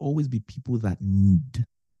 Translation, there would always be people that need.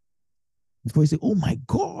 Before you say, oh my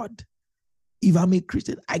God, if I'm a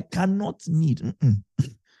Christian, I cannot need.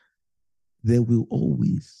 There will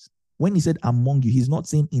always. When he said among you, he's not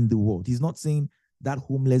saying in the world. He's not saying that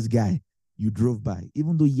homeless guy you drove by.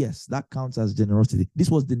 Even though, yes, that counts as generosity. This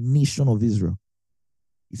was the nation of Israel.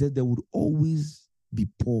 He said there would always be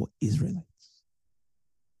poor Israelites.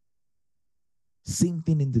 Same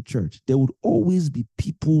thing in the church. There would always be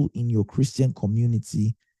people in your Christian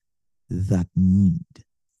community that need.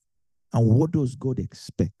 And what does God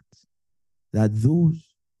expect? That those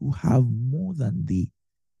who have more than they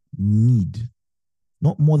need,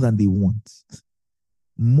 not more than they want,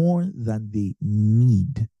 more than they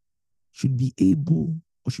need, should be able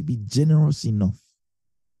or should be generous enough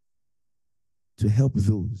to help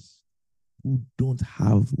those who don't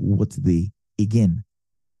have what they, again,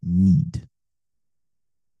 need.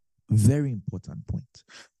 Very important point.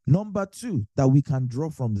 Number two that we can draw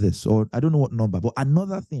from this, or I don't know what number, but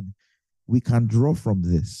another thing we can draw from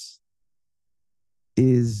this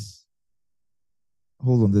is,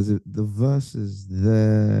 hold on, the verse is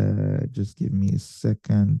there. Just give me a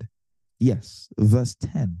second. Yes, verse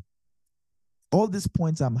 10. All these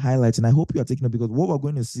points I'm highlighting, I hope you are taking it, because what we're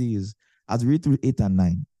going to see is, as we read through 8 and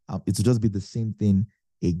 9, it will just be the same thing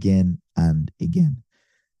again and again.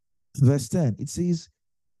 Verse 10, it says,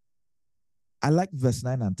 I like verse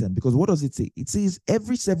 9 and 10, because what does it say? It says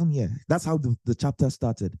every 7 years, that's how the chapter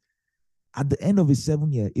started. At the end of a 7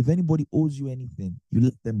 year, if anybody owes you anything, you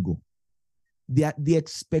let them go. The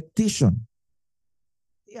expectation,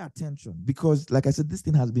 pay attention, because like I said, this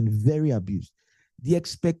thing has been very abused. The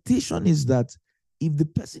expectation is that if the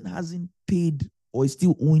person hasn't paid or is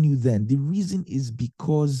still owing you, then the reason is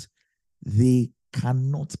because they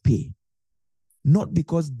cannot pay, not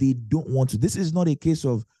because they don't want to. This is not a case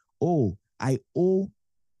of, oh, I owe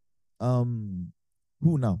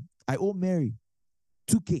who now? I owe Mary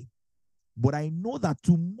 2K, but I know that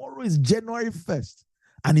tomorrow is January 1st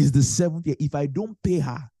and it's the 7th year. If I don't pay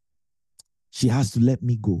her, she has to let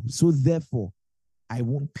me go. So therefore, I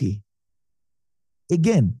won't pay.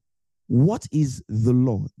 Again, what is the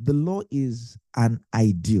law? The law is an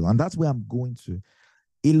ideal, and that's where I'm going to.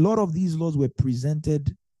 A lot of these laws were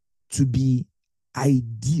presented to be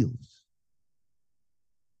ideals.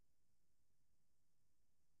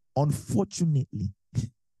 Unfortunately,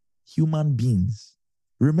 human beings,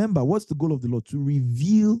 remember, what's the goal of the law? To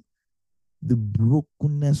reveal the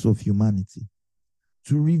brokenness of humanity,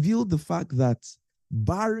 to reveal the fact that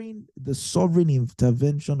barring the sovereign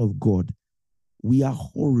intervention of God, we are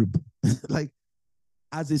horrible. Like,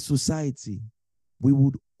 as a society, we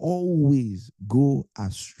would always go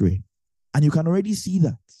astray. And you can already see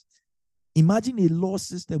that. Imagine a law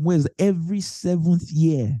system where every 7th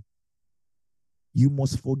year, you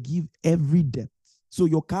must forgive every debt. So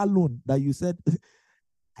your car loan that you said,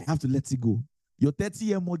 I have to let it go. Your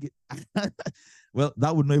 30-year mortgage. Well,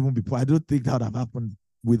 that would not even be, I don't think that would have happened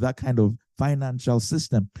with that kind of financial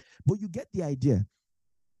system. But you get the idea.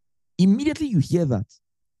 Immediately you hear that,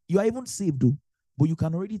 you are even saved, though, But you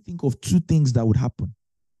can already think of two things that would happen.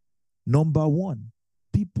 Number one,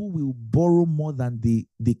 people will borrow more than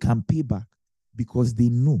they can pay back because they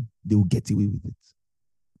know they will get away with it.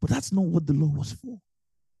 But that's not what the law was for.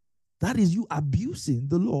 That is you abusing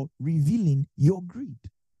the law, revealing your greed.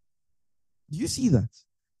 Do you see that?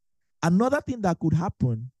 Another thing that could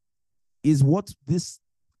happen is what this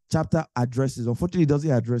chapter addresses. Unfortunately, it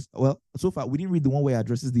doesn't address, well, so far we didn't read the one where it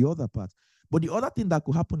addresses the other part. But the other thing that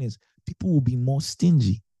could happen is people will be more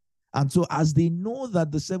stingy. And so as they know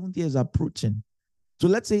that the seventh year is approaching, so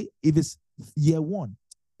let's say if it's year one,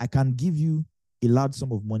 I can give you a large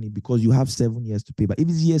sum of money because you have 7 years to pay. But if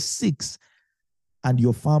it's year 6 and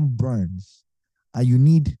your farm burns and you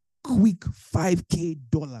need quick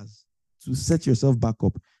 $5,000 to set yourself back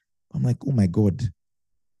up, I'm like, oh my God,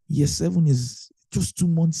 year 7 is just 2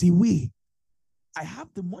 months away. I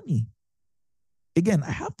have the money. Again,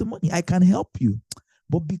 I have the money. I can help you.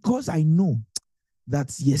 But because I know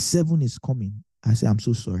that year 7 is coming, I say, I'm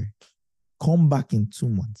so sorry. Come back in 2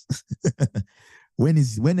 months.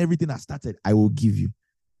 When everything has started, I will give you.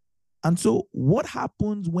 And so what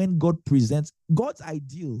happens when God presents, God's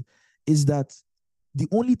ideal is that the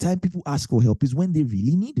only time people ask for help is when they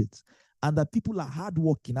really need it. And that people are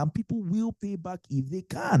hardworking and people will pay back if they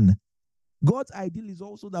can. God's ideal is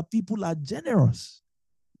also that people are generous.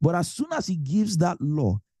 But as soon as he gives that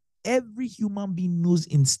law, every human being knows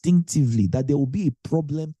instinctively that there will be a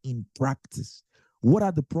problem in practice. What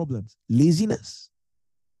are the problems? Laziness,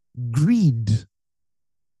 greed,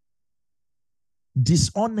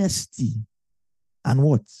 dishonesty, and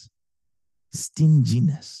what?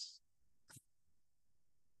 Stinginess.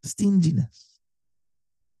 Stinginess.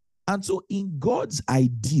 And so in God's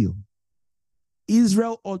ideal,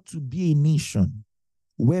 Israel ought to be a nation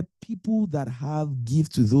where people that have give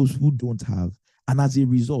to those who don't have, and as a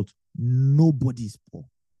result, nobody's poor.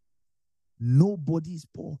 Nobody's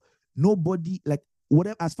poor. Nobody, like,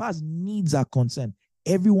 whatever, as far as needs are concerned,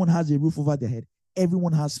 everyone has a roof over their head.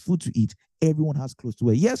 Everyone has food to eat. Everyone has clothes to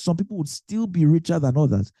wear. Yes, some people would still be richer than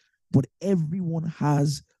others, but everyone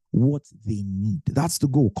has what they need. That's the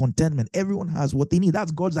goal, contentment. Everyone has what they need.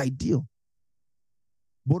 That's God's ideal.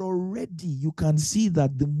 But already you can see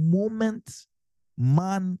that the moment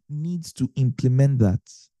man needs to implement that,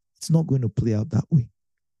 it's not going to play out that way.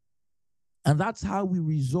 And that's how we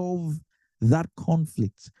resolve that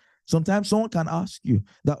conflict. Sometimes someone can ask you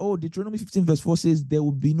that, oh, Deuteronomy 15 verse 4 says there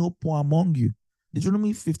will be no poor among you.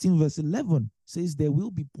 Deuteronomy 15 verse 11 says there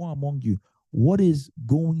will be poor among you. What is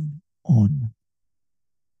going on?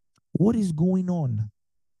 What is going on?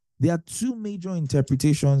 There are two major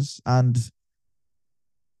interpretations, and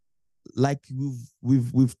like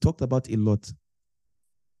we've talked about a lot.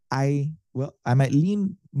 I might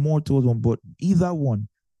lean more towards one, but either one,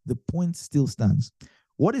 the point still stands.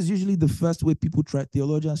 What is usually the first way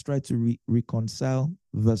theologians try to reconcile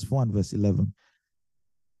verse 4 and verse 11?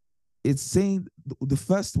 It's saying the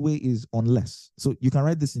first way is unless. So you can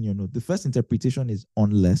write this in your note. The first interpretation is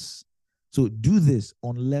unless. So do this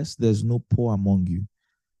unless there's no poor among you.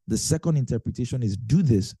 The second interpretation is do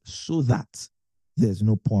this so that there's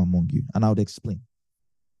no poor among you. And I would explain.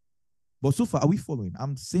 But so far, are we following?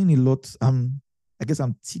 I'm saying a lot. I guess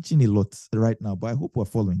I'm teaching a lot right now, but I hope we're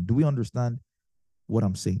following. Do we understand what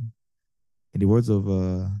I'm saying? In the words of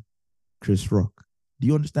Chris Rock, do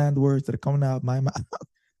you understand the words that are coming out of my mouth?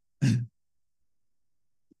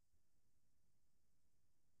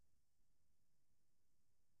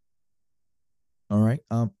 All right.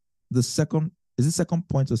 The second, is it second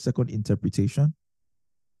point or second interpretation?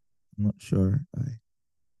 I'm not sure.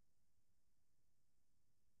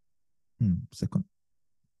 Second.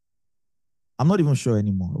 I'm not even sure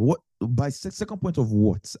anymore. What by second point of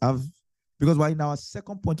what? Because right now, a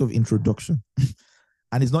second point of introduction,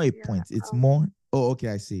 and it's not a point. It's more. Oh, okay,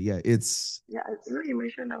 I see. Yeah, it's. Yeah, I know you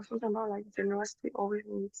mentioned something about like generosity always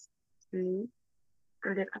needs to,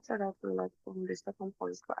 and then after that, we're like from the second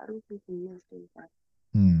point, but I don't think we mentioned that.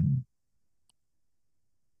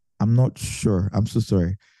 I'm not sure. I'm so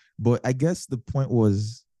sorry. But I guess the point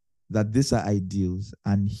was that these are ideals,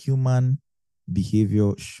 and human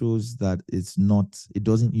behavior shows that it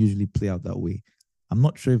doesn't usually play out that way. I'm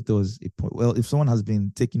not sure if there was a point. Well, if someone has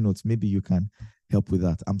been taking notes, maybe you can help with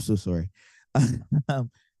that. I'm so sorry.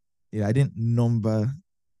 Yeah, I didn't number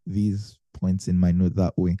these points in my note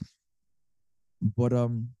that way. But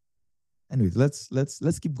anyways,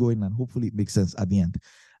 let's keep going, and hopefully it makes sense at the end.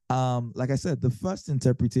 Like I said, the first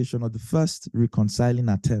interpretation or the first reconciling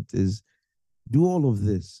attempt is do all of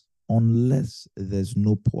this unless there's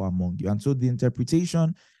no poor among you. And so the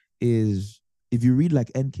interpretation is, if you read like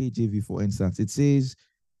NKJV, for instance, it says,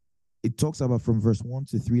 it talks about from verse 1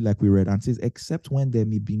 to 3, like we read, and says, except when there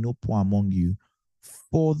may be no poor among you,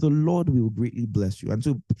 for the Lord will greatly bless you. And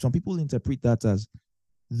so some people interpret that as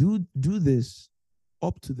do this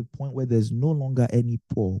up to the point where there's no longer any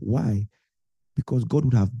poor. Why? Because God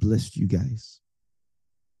would have blessed you guys.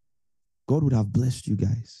 God would have blessed you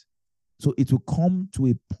guys. So it will come to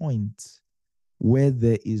a point where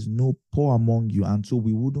there is no poor among you. And so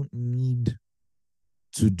we wouldn't need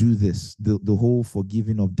to do this, the whole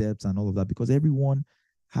forgiving of debts and all of that, because everyone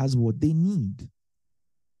has what they need.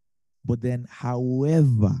 But then,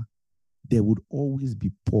 however, there would always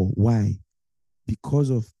be poor. Why? Because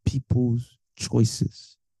of people's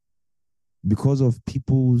choices, because of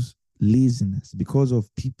people's laziness, because of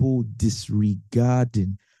people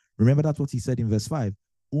disregarding. Remember, that's what he said in verse 5.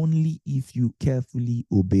 Only if you carefully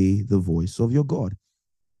obey the voice of your God.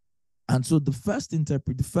 And so the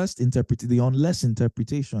unless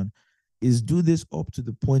interpretation is do this up to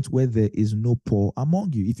the point where there is no poor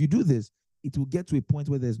among you. If you do this, it will get to a point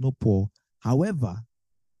where there's no poor. However,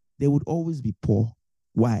 there would always be poor.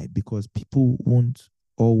 Why? Because people won't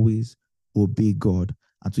always obey God.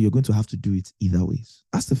 And so you're going to have to do it either ways.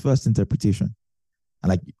 That's the first interpretation. And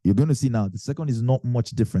like you're going to see now, the second is not much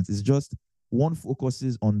different. It's just one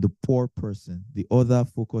focuses on the poor person. The other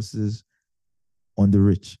focuses on the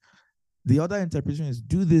rich. The other interpretation is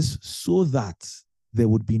do this so that there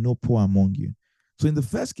would be no poor among you. So in the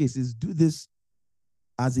first case is do this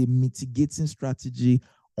as a mitigating strategy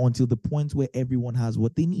until the point where everyone has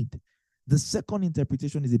what they need. The second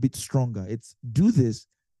interpretation is a bit stronger. It's do this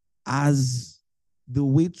as the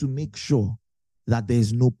way to make sure that there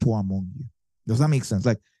is no poor among you. Does that make sense?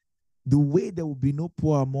 Like the way there will be no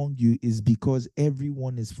poor among you is because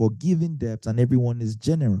everyone is forgiving debts and everyone is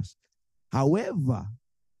generous. However,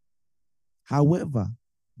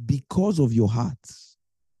 because of your hearts,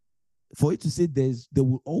 for it to say there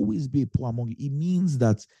will always be a poor among you, it means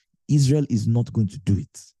that Israel is not going to do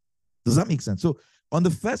it. Does that make sense? So on the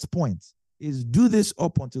first point is do this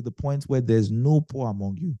up until the point where there's no poor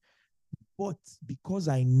among you. But because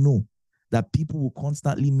I know that people will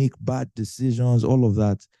constantly make bad decisions, all of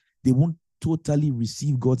that, they won't totally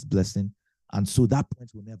receive God's blessing. And so that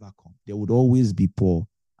point will never come. There would always be poor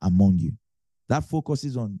among you. That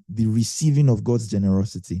focuses on the receiving of God's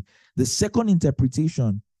generosity. The second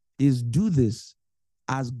interpretation is do this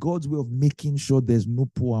as God's way of making sure there's no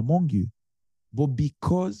poor among you. But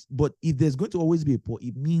if there's going to always be a poor,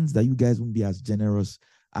 it means that you guys won't be as generous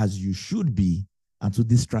as you should be. And so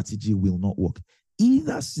this strategy will not work.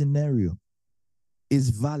 Either scenario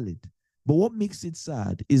is valid. But what makes it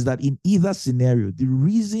sad is that in either scenario, the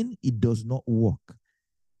reason it does not work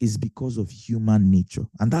is because of human nature.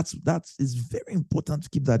 And that's very important to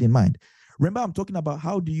keep that in mind. Remember, I'm talking about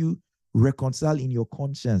how do you reconcile in your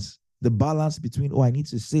conscience the balance between, oh, I need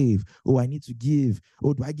to save, oh, I need to give,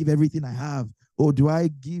 oh, do I give everything I have, or do I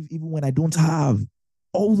give even when I don't have?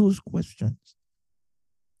 All those questions.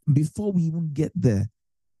 Before we even get there,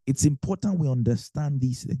 it's important we understand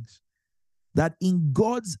these things. That in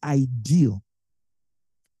God's ideal,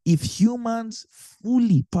 if humans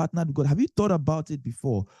fully partnered with God, have you thought about it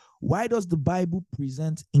before? Why does the Bible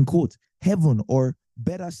present, in quote, heaven, or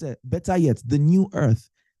better yet, the new earth,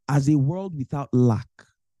 as a world without lack?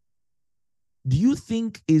 Do you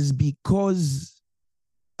think is because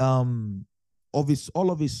all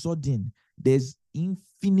of a sudden there's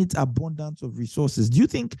infinite abundance of resources?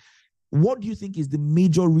 What do you think is the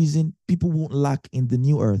major reason people won't lack in the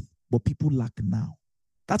new earth, but people lack now?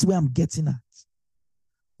 That's where I'm getting at.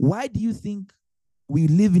 Why do you think we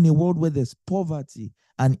live in a world where there's poverty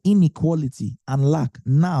and inequality and lack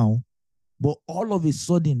now, but all of a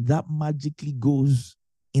sudden that magically goes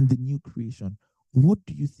in the new creation? What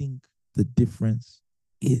do you think the difference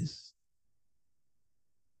is?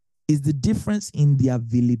 Is the difference in the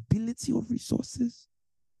availability of resources?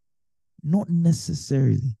 Not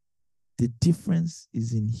necessarily. The difference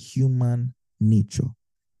is in human nature.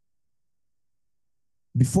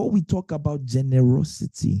 Before we talk about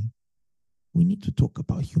generosity, we need to talk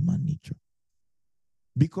about human nature.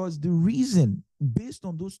 Because the reason, based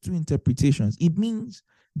on those two interpretations, it means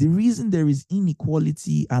the reason there is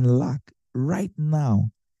inequality and lack right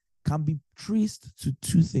now can be traced to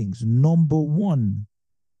two things. Number one,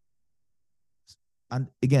 and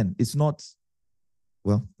again, it's not,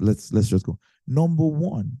 well, let's just go. Number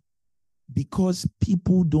one, because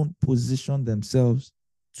people don't position themselves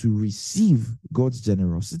to receive God's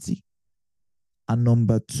generosity. And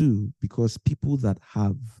number two, because people that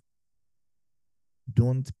have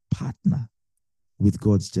don't partner with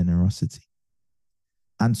God's generosity.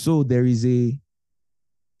 And so there is a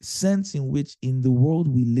sense in which in the world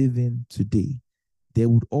we live in today, there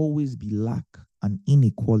would always be lack and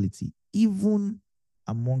inequality, even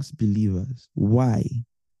amongst believers. Why?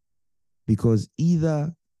 Because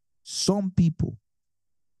either some people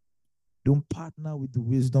don't partner with the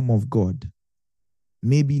wisdom of God,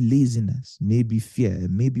 maybe laziness, maybe fear,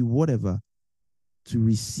 maybe whatever, to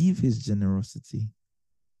receive his generosity,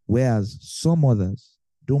 whereas some others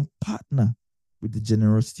don't partner with the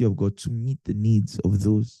generosity of God to meet the needs of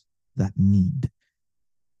those that need.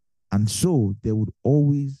 And so there would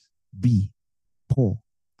always be poor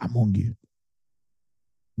among you.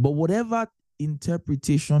 But whatever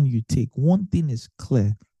interpretation you take, one thing is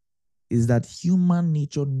clear, is that human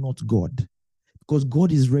nature, not God. Because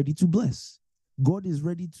God is ready to bless. God is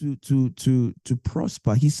ready to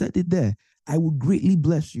prosper. He said it there. I will greatly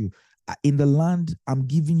bless you. In the land I'm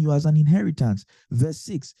giving you as an inheritance. Verse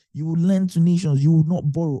 6, you will lend to nations, you will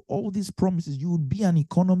not borrow. All these promises, you will be an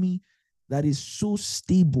economy that is so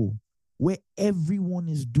stable, where everyone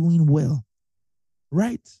is doing well.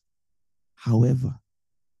 Right? However,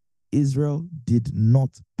 Israel did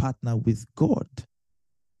not partner with God.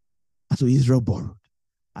 And so Israel borrowed,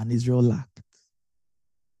 and Israel lacked.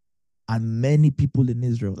 And many people in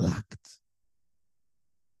Israel lacked.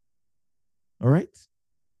 All right?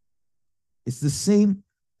 It's the same,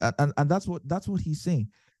 and that's what he's saying.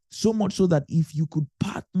 So much so that if you could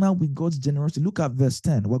partner with God's generosity, look at verse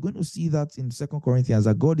 10. We're going to see that in 2 Corinthians,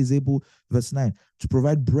 that God is able, verse 9, to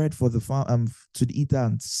provide bread for the farm, to the eater,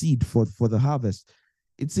 and seed for the harvest.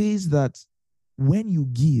 It says that when you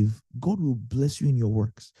give, God will bless you in your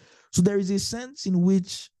works. So there is a sense in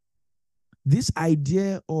which this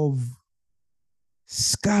idea of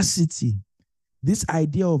scarcity, this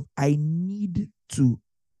idea of I need to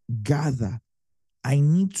gather, I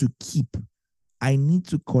need to keep, I need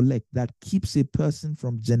to collect, that keeps a person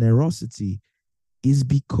from generosity, is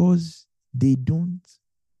because they don't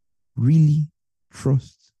really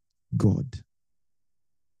trust God.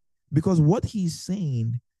 Because what he's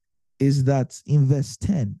saying is that in verse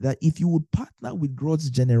 10, that if you would partner with God's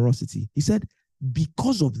generosity, he said,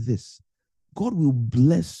 because of this, God will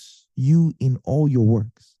bless you in all your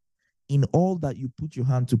works, in all that you put your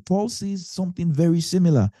hand to. Paul says something very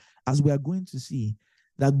similar, as we are going to see,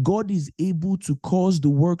 that God is able to cause the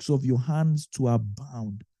works of your hands to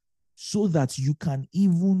abound, so that you can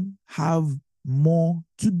even have more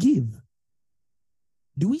to give.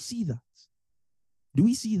 Do we see that? Do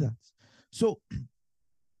we see that? So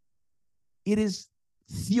it is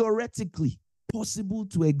theoretically possible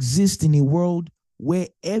to exist in a world where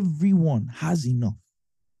everyone has enough.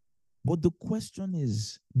 But the question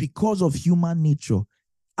is, because of human nature,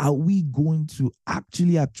 are we going to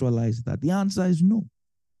actually actualize that? The answer is no.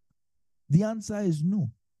 The answer is no.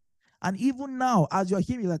 And even now, as you're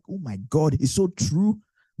hearing, you're like, oh my God, it's so true.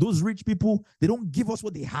 Those rich people, they don't give us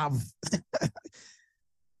what they have.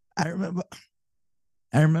 I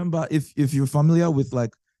remember if you're familiar with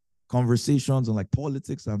like conversations on like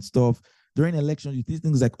politics and stuff, during elections, you see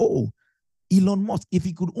things like, oh, Elon Musk, if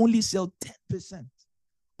he could only sell 10%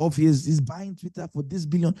 of his buying Twitter for this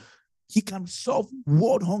billion, he can solve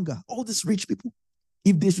world hunger. All these rich people,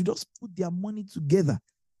 if they should just put their money together,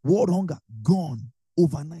 world hunger gone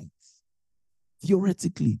overnight.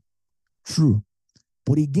 Theoretically, true.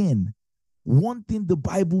 But again, one thing the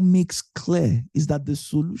Bible makes clear is that the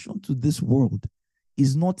solution to this world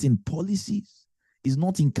is not in policies, is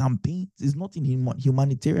not in campaigns, is not in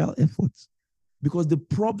humanitarian efforts. Because the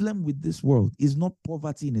problem with this world is not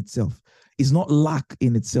poverty in itself, it's not lack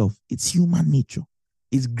in itself, it's human nature.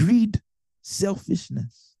 It's greed,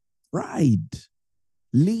 selfishness, pride,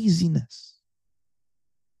 laziness.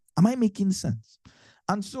 Am I making sense?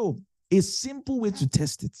 And so, a simple way to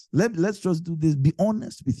test it, let's just do this, be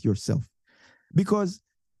honest with yourself. Because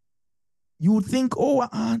you would think, oh,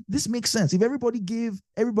 this makes sense. If everybody gave,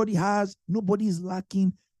 everybody has, nobody is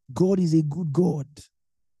lacking, God is a good God.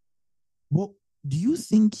 But do you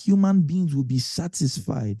think human beings will be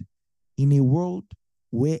satisfied in a world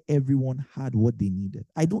where everyone had what they needed?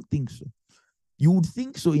 I don't think so. You would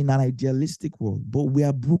think so in an idealistic world, but we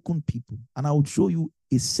are broken people. And I would show you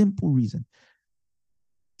a simple reason.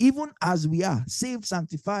 Even as we are saved,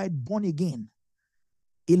 sanctified, born again,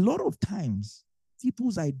 a lot of times,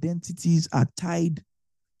 people's identities are tied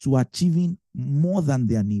to achieving more than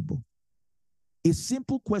their neighbor. A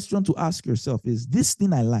simple question to ask yourself is, this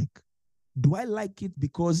thing I like, do I like it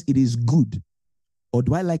because it is good? Or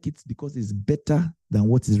do I like it because it's better than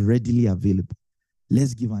what is readily available?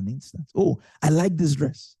 Let's give an instance. Oh, I like this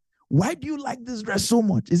dress. Why do you like this dress so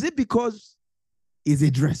much? Is it because it's a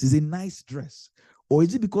dress, it's a nice dress? Or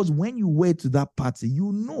is it because when you wear to that party,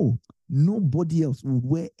 you know nobody else will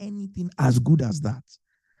wear anything as good as that?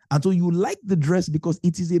 And so you like the dress because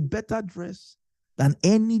it is a better dress than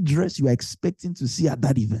any dress you are expecting to see at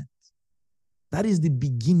that event. That is the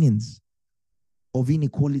beginnings of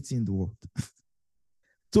inequality in the world.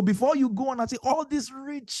 So before you go on and say, all this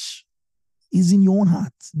rich is in your own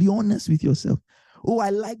heart, be honest with yourself. Oh, I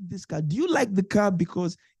like this car. Do you like the car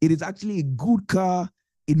because it is actually a good car?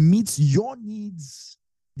 It meets your needs.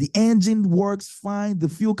 The engine works fine. The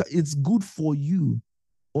fuel car, it's good for you.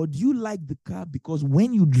 Or do you like the car because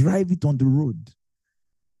when you drive it on the road,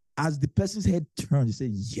 as the person's head turns, you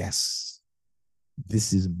say, yes,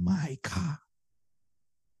 this is my car.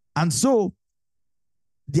 And so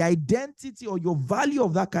the identity or your value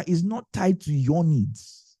of that car is not tied to your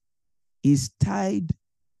needs. It's tied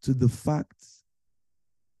to the fact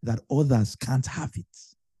that others can't have it.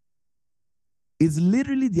 It's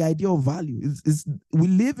literally the idea of value. We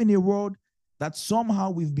live in a world that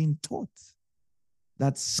somehow we've been taught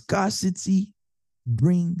that scarcity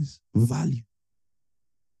brings value.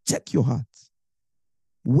 Check your heart.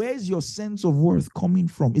 Where's your sense of worth coming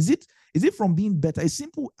from? Is it from being better? It's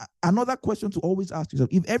simple. Another question to always ask yourself,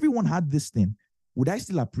 if everyone had this thing, would I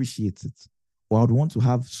still appreciate it? Or I would want to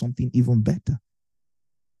have something even better?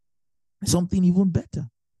 Something even better.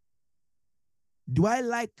 Do I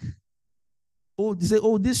like,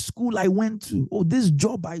 this school I went to, this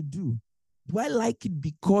job I do I like it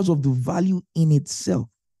because of the value in itself?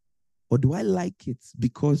 Or do I like it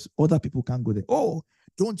because other people can't go there? Oh,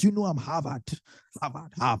 don't you know I'm Harvard?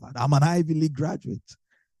 I'm an Ivy League graduate.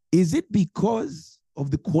 Is it because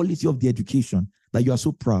of the quality of the education that you are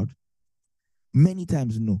so proud? Many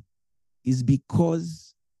times, no. It's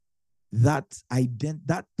because that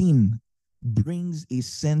thing brings a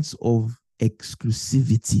sense of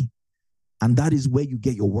exclusivity. And that is where you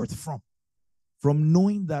get your worth from. From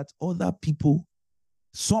knowing that other people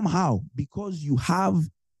somehow, because you have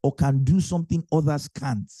or can do something others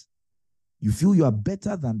can't, you feel you are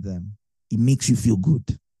better than them. It makes you feel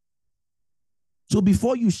good. So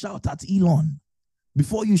before you shout at Elon,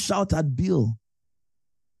 before you shout at Bill,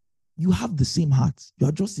 you have the same heart. You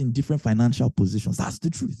are just in different financial positions. That's the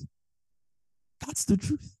truth. That's the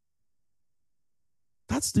truth.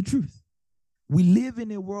 That's the truth. We live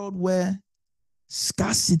in a world where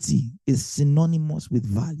scarcity is synonymous with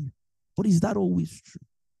value. But is that always true?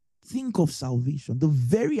 Think of salvation. The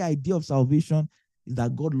very idea of salvation is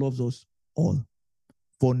that God loves us all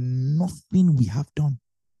for nothing we have done.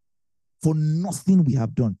 For nothing we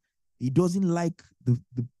have done. He doesn't like the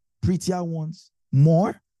prettier ones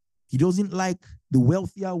more. He doesn't like the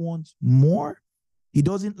wealthier ones more. He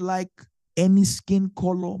doesn't like any skin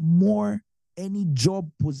color more, any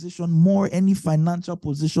job position more, any financial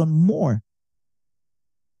position more.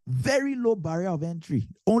 Very low barrier of entry.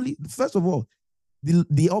 First of all,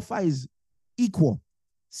 the offer is equal.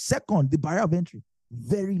 Second, the barrier of entry,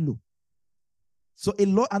 very low. So a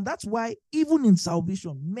lot, and that's why even in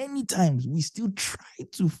salvation, many times we still try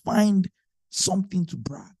to find something to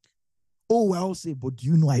brag. Oh, we're all saved, but do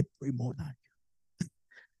you know I pray more than you?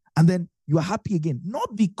 And then you are happy again,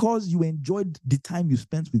 not because you enjoyed the time you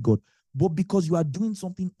spent with God, but because you are doing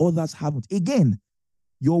something others haven't. Again,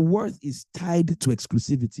 your worth is tied to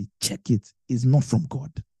exclusivity. Check it. It's not from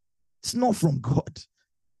God. It's not from God.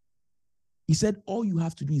 He said, all you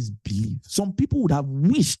have to do is believe. Some people would have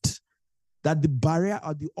wished that the barrier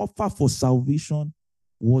or the offer for salvation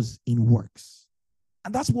was in works.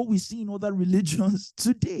 And that's what we see in other religions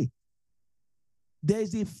today. There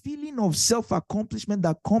is a feeling of self-accomplishment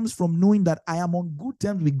that comes from knowing that I am on good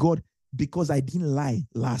terms with God because I didn't lie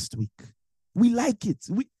last week. We like it.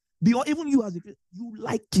 Even you as a Christian, you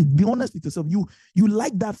like it. Be honest with yourself. You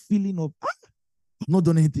like that feeling of, I've not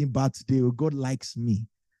done anything bad today. Or God likes me.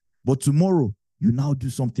 But tomorrow, you now do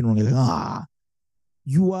something wrong. You're like,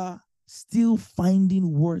 you are still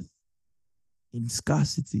finding worth in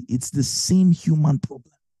scarcity. It's the same human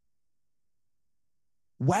problem.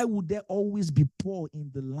 Why would there always be poor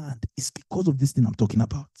in the land? It's because of this thing I'm talking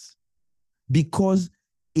about. Because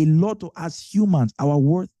a lot of, as humans, our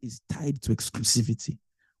worth is tied to exclusivity.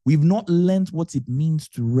 We've not learned what it means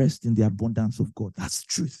to rest in the abundance of God. That's the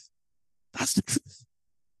truth. That's the truth.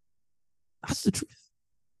 That's the truth.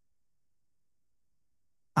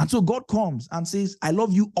 And so God comes and says, I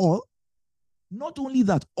love you all. Not only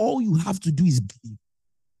that, all you have to do is believe.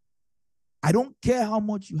 I don't care how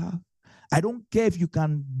much you have. I don't care if you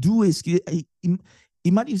can do a skill.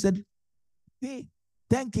 Imagine you said, hey,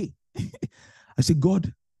 10K. I said,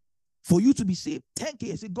 God, for you to be saved,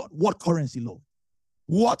 10K. I said, God, what currency, Lord?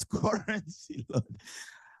 What currency, Lord?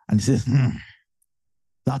 And he says,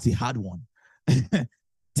 that's a hard one.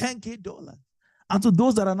 $10K. And so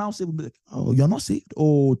those that are now saved will be like, oh, you're not saved?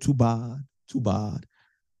 Oh, too bad, too bad.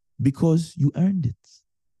 because you earned it.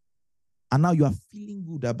 And now you are feeling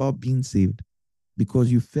good about being saved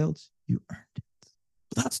because you felt you earned it.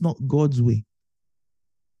 But that's not God's way.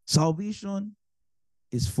 Salvation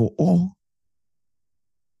is for all,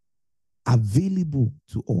 available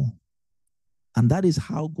to all. And that is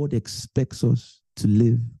how God expects us to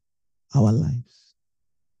live our lives.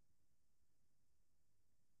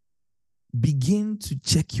 Begin to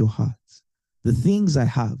check your heart. The things I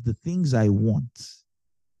have, the things I want,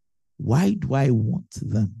 why do I want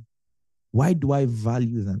them? Why do I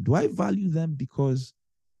value them? Do I value them because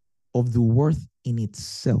of the worth in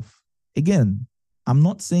itself? Again, I'm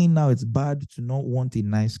not saying now it's bad to not want a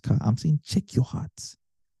nice car. I'm saying check your heart.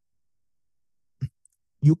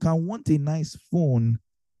 You can want a nice phone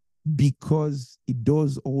because it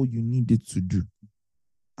does all you need it to do.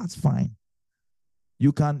 That's fine.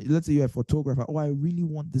 You can, let's say you're a photographer. Oh, I really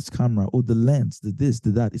want this camera, or the lens, the this,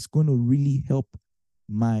 the that. It's going to really help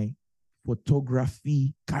my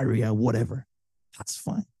photography career, whatever. That's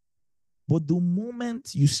fine. But the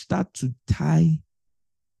moment you start to tie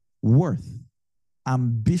worth,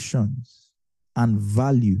 ambitions, and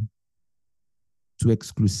value to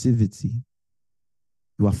exclusivity,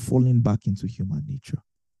 you are falling back into human nature.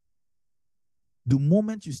 The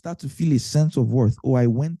moment you start to feel a sense of worth, oh, I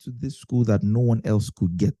went to this school that no one else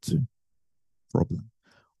could get to, problem.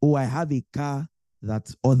 Oh, I have a car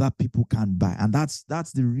that other people can't buy, and that's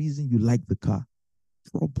the reason you like the car,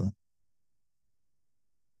 problem.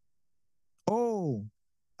 Oh,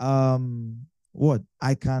 what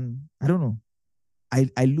I don't know.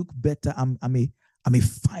 I look better. I'm a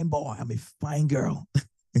fine boy. I'm a fine girl.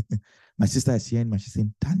 My sister is hearing me. She's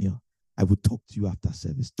saying, Daniel, I will talk to you after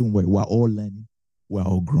service. Don't worry. We're all learning. We're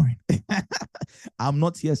all growing. I'm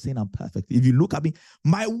not here saying I'm perfect. If you look at me,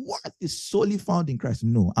 my worth is solely found in Christ.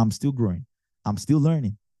 No, I'm still growing. I'm still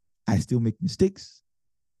learning. I still make mistakes.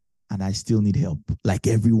 And I still need help, like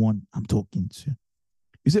everyone I'm talking to.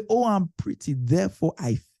 You say, oh, I'm pretty, therefore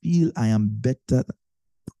I feel I am better.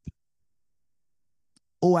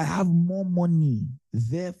 Oh, I have more money,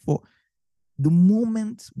 therefore. The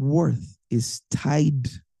moment worth is tied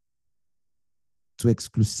to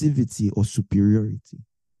exclusivity or superiority,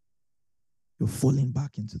 you're falling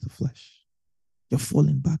back into the flesh. You're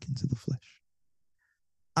falling back into the flesh.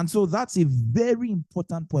 And so that's a very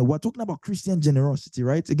important point. We're talking about Christian generosity,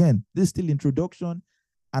 right? Again, this is still introduction,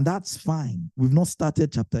 and that's fine. We've not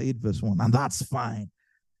started chapter 8, verse 1, and that's fine.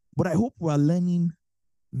 But I hope we're learning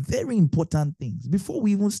very important things before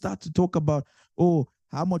we even start to talk about, oh,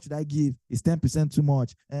 how much should I give? Is 10% too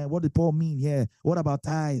much? What did Paul mean here? What about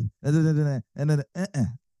tithe?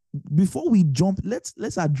 Before we jump,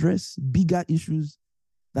 let's address bigger issues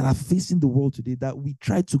that are facing the world today that we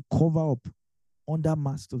try to cover up under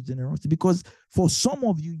mask of generosity. Because for some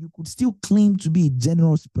of you, you could still claim to be a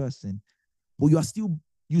generous person, but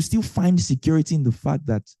you still find security in the fact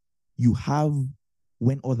that you have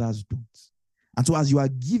when others don't. And so as you are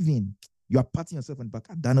giving, you are patting yourself on the back.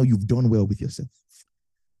 Daniel, you've done well with yourself.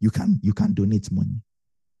 You can donate money.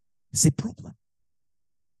 It's a problem.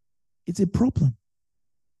 It's a problem.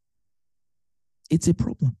 It's a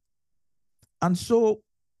problem. And so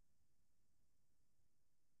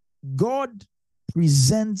God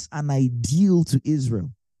presents an ideal to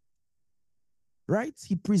Israel. Right?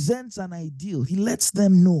 He presents an ideal. He lets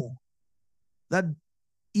them know that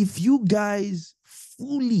if you guys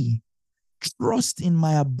fully trust in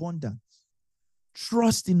my abundance,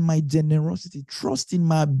 trust in my generosity, trust in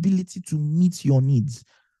my ability to meet your needs,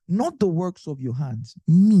 not the works of your hands,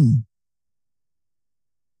 me,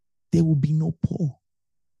 there will be no poor.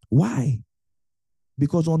 Why?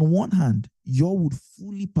 Because on one hand, you would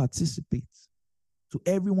fully participate. So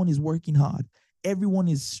everyone is working hard. Everyone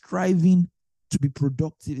is striving to be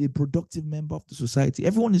productive, a productive member of the society.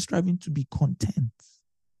 Everyone is striving to be content.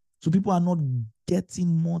 So people are not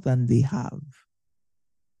getting more than they have.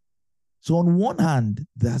 So on one hand,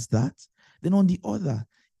 there's that. Then on the other,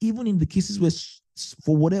 even in the cases where,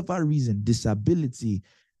 for whatever reason, disability,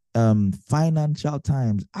 financial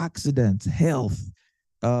times, accidents, health,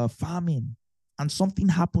 famine, and something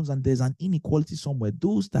happens and there's an inequality somewhere,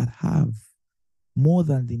 those that have more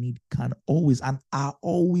than they need can always and are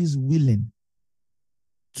always willing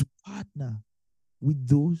to partner with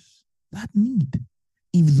those that need.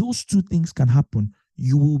 If those two things can happen,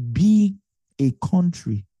 you will be a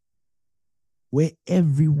country where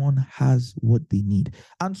everyone has what they need.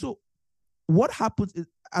 And so what happens is,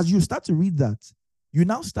 as you start to read that, you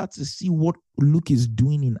now start to see what Luke is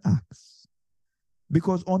doing in Acts.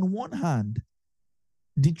 Because on one hand,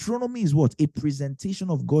 Deuteronomy is what? A presentation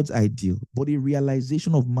of God's ideal, but a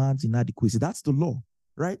realization of man's inadequacy. That's the law.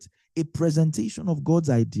 right? A presentation of God's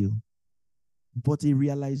ideal, but a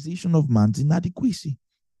realization of man's inadequacy.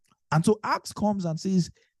 And so Acts comes and says,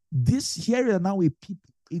 this here are now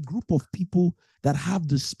a group of people that have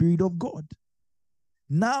the Spirit of God.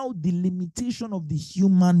 Now the limitation of the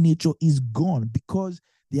human nature is gone because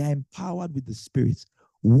they are empowered with the Spirit.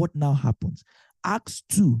 What now happens? Acts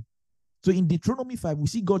 2. So in Deuteronomy 5, we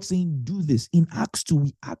see God saying, do this. In Acts 2,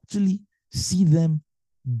 we actually see them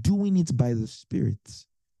doing it by the Spirit.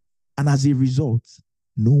 And as a result,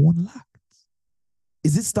 no one lacked.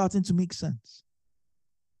 Is it starting to make sense?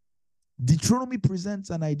 Deuteronomy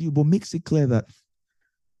presents an ideal, but makes it clear that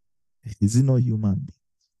is it not human beings?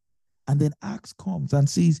 And then Acts comes and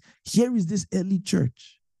says, here is this early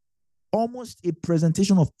church. Almost a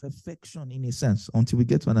presentation of perfection in a sense, until we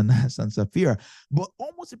get to Ananias and Sapphira, but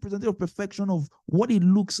almost a presentation of perfection of what it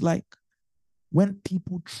looks like when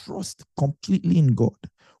people trust completely in God,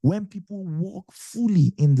 when people walk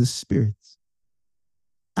fully in the Spirit.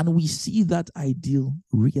 And we see that ideal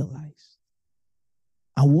realized.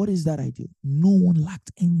 And what is that ideal? No one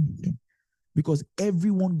lacked anything because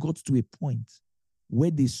everyone got to a point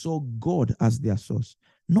where they saw God as their source,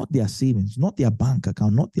 not their savings, not their bank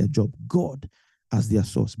account, not their job, God as their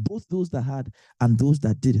source, both those that had and those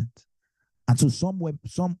that didn't. And so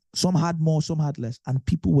some had more, some had less, and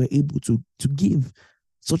people were able to give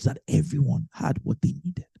such that everyone had what they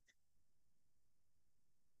needed.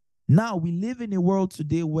 Now we live in a world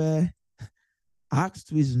today where Acts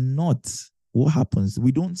 2 is not what happens.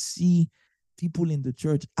 We don't see people in the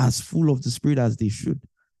church as full of the Spirit as they should.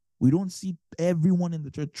 We don't see everyone in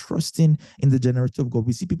the church trusting in the generosity of God.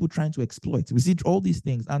 We see people trying to exploit. We see all these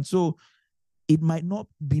things. And so it might not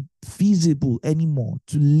be feasible anymore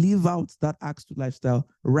to live out that Acts 2 lifestyle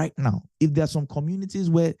right now. If there are some communities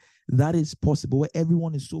where that is possible, where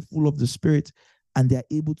everyone is so full of the Spirit and they're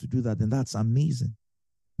able to do that, then that's amazing.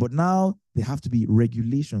 But now there have to be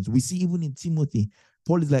regulations. We see even in Timothy,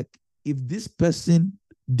 Paul is like, if this person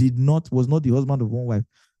was not the husband of one wife,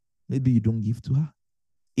 maybe you don't give to her.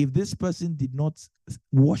 If this person did not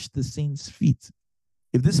wash the saints' feet,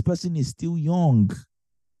 if this person is still young,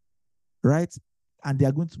 right, and they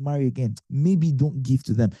are going to marry again, maybe don't give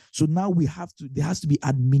to them. So now there has to be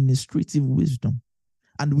administrative wisdom.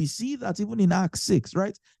 And we see that even in Acts 6,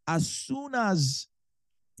 right? As soon as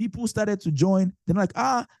people started to join, they're like,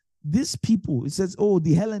 these people, it says,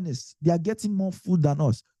 the Hellenists, they are getting more food than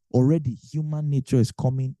us. Already, human nature is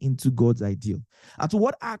coming into God's ideal. And so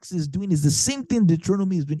what Acts is doing is the same thing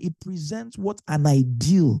Deuteronomy is doing. It presents what an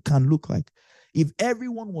ideal can look like. If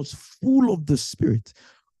everyone was full of the Spirit,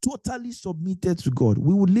 totally submitted to God,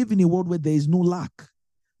 we would live in a world where there is no lack.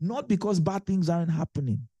 Not because bad things aren't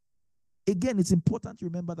happening. Again, it's important to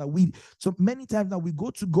remember that so many times now we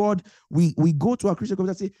go to God, we go to our Christian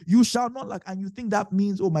community and say, you shall not lack. And you think that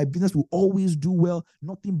means, my business will always do well.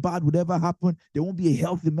 Nothing bad would ever happen. There won't be a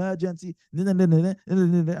health emergency.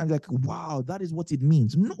 And like, wow, that is what it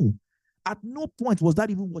means. No, at no point was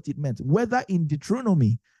that even what it meant, whether in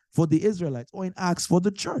Deuteronomy for the Israelites or in Acts for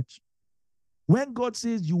the church. When God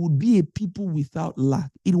says you would be a people without lack,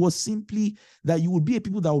 it was simply that you would be a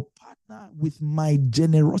people that would partner with my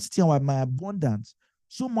generosity and my abundance,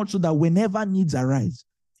 so much so that whenever needs arise,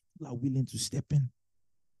 people are willing to step in.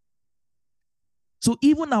 So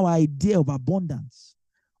even our idea of abundance,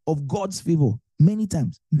 of God's favor, many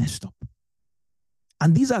times messed up.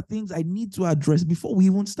 And these are things I need to address before we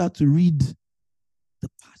even start to read the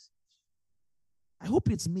passage. I hope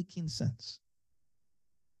it's making sense.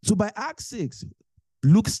 So by Acts 6,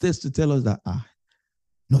 Luke starts to tell us that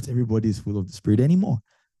not everybody is full of the Spirit anymore.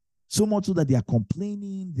 So much so that they are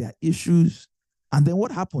complaining, there are issues. And then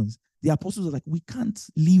what happens? The apostles are like, we can't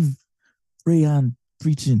leave prayer and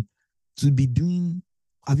preaching to be doing,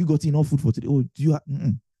 have you got enough food for today? Do you have,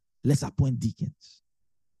 let's appoint deacons.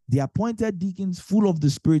 They appointed deacons full of the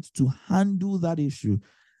Spirit to handle that issue.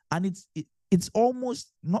 And it's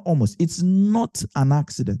not an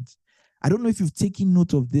accident. I don't know if you've taken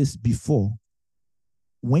note of this before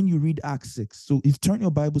when you read Acts 6. So if turn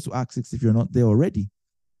your Bibles to Acts 6 if you're not there already.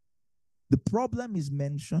 The problem is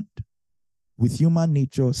mentioned with human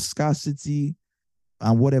nature, scarcity,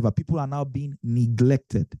 and whatever. People are now being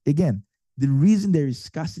neglected. Again, the reason there is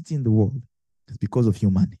scarcity in the world is because of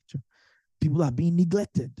human nature. People are being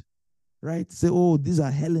neglected, right? Say, these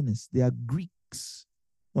are Hellenists. They are Greeks.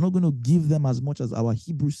 We're not going to give them as much as our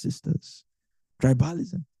Hebrew sisters.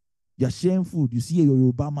 Tribalism. You're sharing food. You see a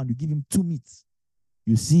Yoruba man, you give him 2 meats.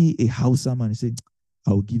 You see a Hausa man, you say,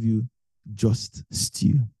 I'll give you just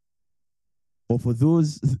stew. Or for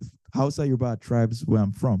those Hausa Yoruba tribes where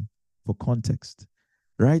I'm from, for context,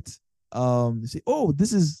 right? You say,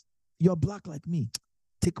 you're black like me.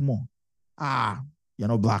 take more. You're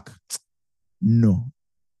not black. No.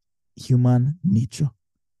 Human nature.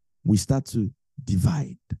 We start to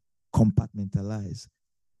divide, compartmentalize,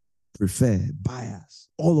 prefer, bias,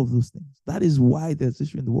 all of those things. That is why there's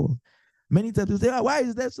issue in the world. Many times people say, why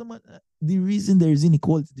is there so much? The reason there is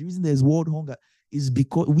inequality, the reason there's world hunger is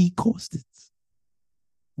because we caused it.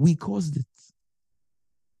 We caused it.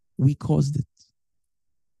 We caused it.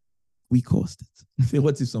 We caused it.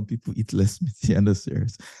 What if some people eat less meat? Yeah, no,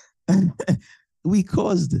 serious. We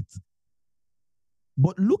caused it.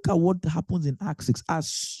 But look at what happens in Acts 6. As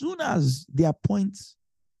soon as they appoint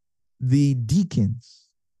the deacons,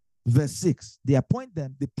 verse 6, they appoint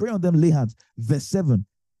them, they pray on them, lay hands. Verse 7,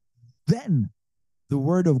 then the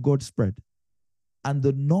word of God spread, and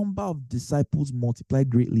the number of disciples multiplied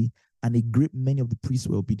greatly, and a great many of the priests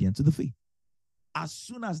were obedient to the faith. As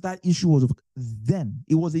soon as that issue was over, then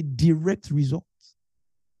it was a direct result.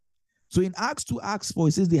 So in Acts 2, Acts 4,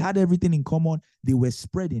 it says they had everything in common, they were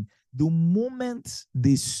spreading. The moment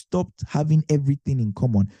they stopped having everything in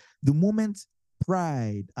common, the moment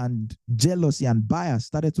pride and jealousy and bias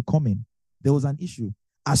started to come in, there was an issue.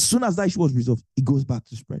 As soon as that issue was resolved, it goes back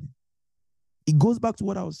to spreading. It goes back to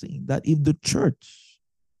what I was saying, that if the church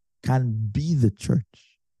can be the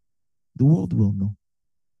church, the world will know.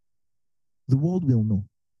 The world will know.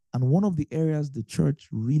 And one of the areas the church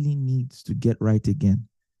really needs to get right again,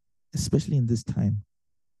 especially in this time,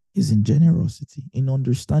 is in generosity, in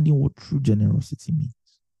understanding what true generosity means.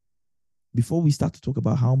 Before we start to talk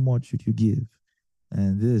about how much should you give,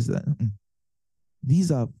 and this, that,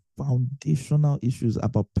 these are foundational issues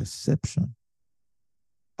about perception,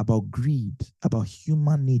 about greed, about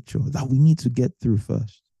human nature that we need to get through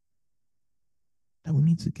first. That we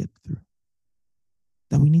need to get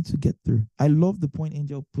through. I love the point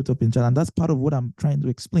Angel put up in chat, and that's part of what I'm trying to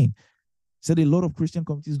explain. Said a lot of Christian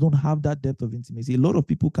communities don't have that depth of intimacy. A lot of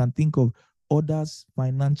people can think of others'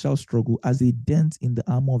 financial struggle as a dent in the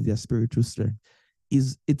armor of their spiritual strength.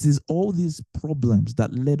 It is all these problems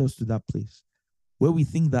that led us to that place where we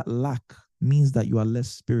think that lack means that you are less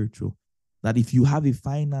spiritual, that if you have a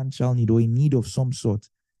financial need or a need of some sort,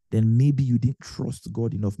 then maybe you didn't trust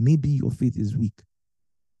God enough. Maybe your faith is weak.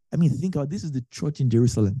 I mean, think about this is the church in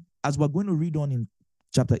Jerusalem. As we're going to read on in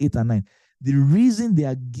chapter 8 and 9, the reason they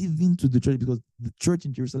are giving to the church because the church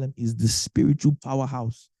in Jerusalem is the spiritual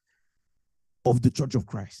powerhouse of the church of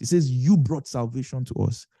Christ. It says, you brought salvation to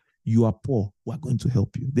us. You are poor. We're going to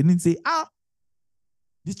help you. They didn't say,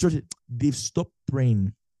 this church, they've stopped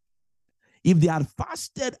praying. If they had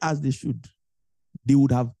fasted as they should,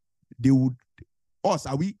 us,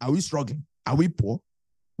 are we struggling? Are we poor?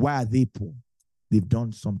 Why are they poor? They've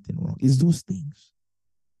done something wrong. It's those things.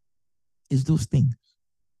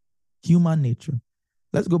 Human nature.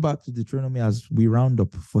 Let's go back to Deuteronomy as we round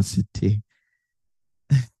up for today.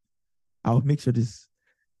 I'll make sure this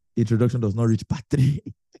introduction does not reach part 3.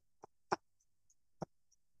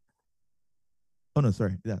 Oh, no,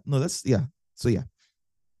 sorry. Yeah. No, So, yeah.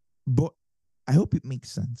 But I hope it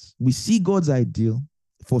makes sense. We see God's ideal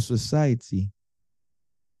for society,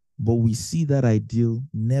 but we see that ideal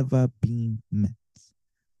never being met.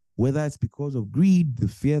 Whether it's because of greed, the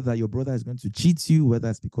fear that your brother is going to cheat you, whether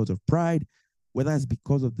it's because of pride, whether it's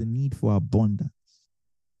because of the need for abundance.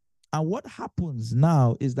 And what happens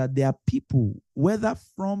now is that there are people, whether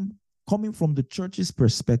coming from the church's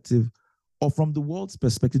perspective or from the world's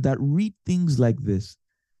perspective, that read things like this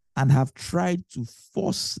and have tried to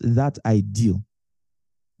force that ideal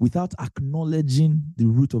without acknowledging the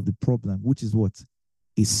root of the problem, which is what?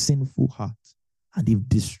 A sinful heart. And they've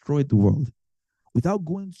destroyed the world. Without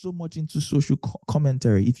going so much into social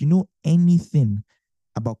commentary, if you know anything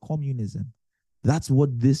about communism, that's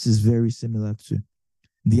what this is very similar to.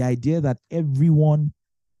 The idea that everyone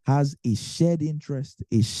has a shared interest,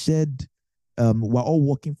 we're all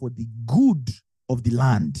working for the good of the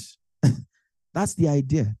land. That's the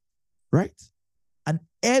idea, right? And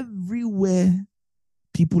everywhere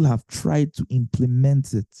people have tried to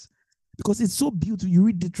implement it, because it's so beautiful. You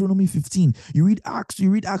read Deuteronomy 15, you read Acts,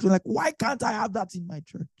 you're like, why can't I have that in my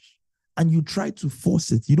church? And you try to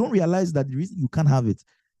force it. You don't realize that the reason you can't have it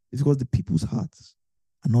is because the people's hearts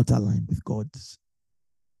are not aligned with God's.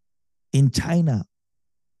 In China,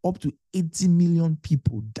 up to 80 million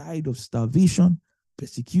people died of starvation,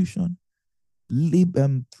 persecution,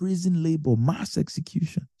 prison labor, mass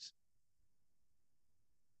executions.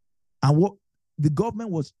 And what the government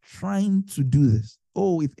was trying to do this.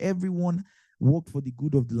 Oh, if everyone worked for the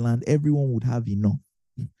good of the land, everyone would have enough.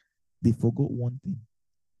 They forgot one thing: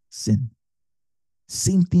 sin.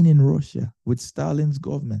 Same thing in Russia with Stalin's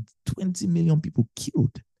government. 20 million people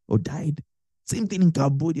killed or died. Same thing in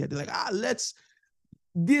Cambodia. They're like, let's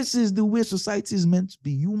This is the way society is meant to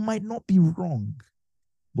be. You might not be wrong,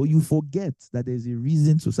 but you forget that there's a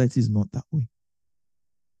reason society is not that way.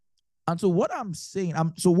 And so what I'm saying,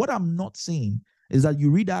 what I'm not saying is that you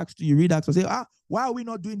read Acts 2, you read Acts and say, why are we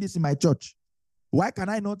not doing this in my church? Why can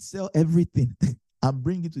I not sell everything and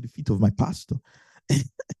bring it to the feet of my pastor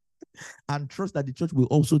and trust that the church will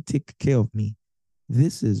also take care of me?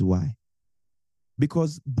 This is why.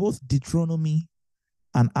 Because both Deuteronomy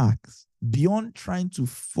and Acts, beyond trying to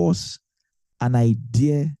force an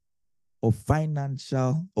idea of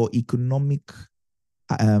financial or economic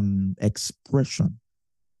expression,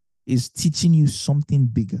 is teaching you something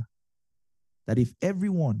bigger. That if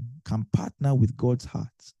everyone can partner with God's heart,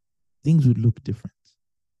 things would look different.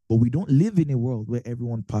 But we don't live in a world where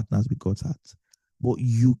everyone partners with God's heart. But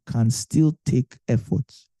you can still take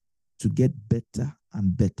efforts to get better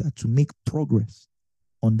and better, to make progress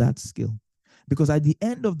on that skill. Because at the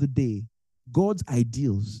end of the day, God's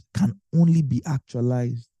ideals can only be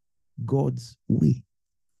actualized God's way.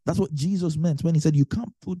 That's what Jesus meant when he said, you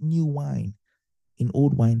can't put new wine in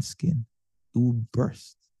old wineskin. It will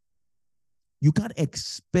burst. You can't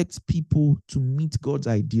expect people to meet God's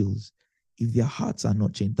ideals if their hearts are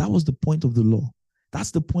not changed. That was the point of the law.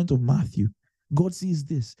 That's the point of Matthew. God sees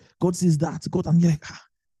this. God sees that. God, and you're like,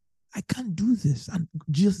 I can't do this. And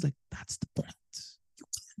Jesus like, that's the point. You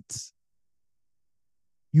can't.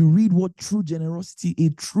 You read what true generosity, a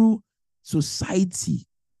true society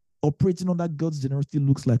operating under God's generosity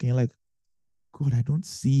looks like. And you're like, God, I don't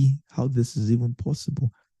see how this is even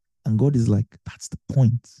possible. And God is like, that's the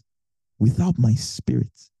point. Without my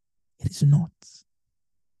spirit, it is not.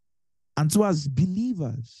 And so as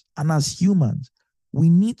believers and as humans, we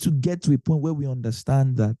need to get to a point where we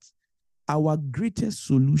understand that our greatest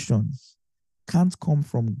solutions can't come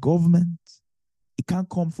from government. It can't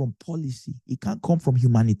come from policy. It can't come from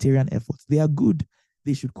humanitarian efforts. They are good.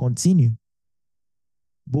 They should continue.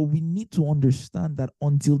 But we need to understand that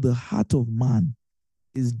until the heart of man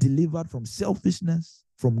is delivered from selfishness,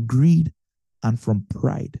 from greed, and from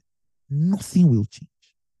pride, nothing will change.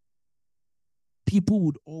 People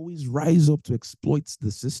would always rise up to exploit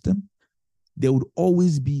the system. There would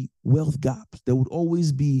always be wealth gaps. There would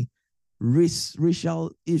always be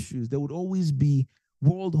racial issues. There would always be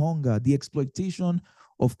world hunger, the exploitation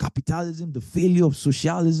of capitalism, the failure of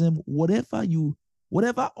socialism,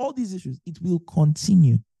 whatever, all these issues, it will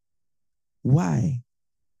continue. Why?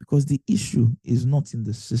 Because the issue is not in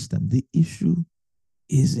the system. The issue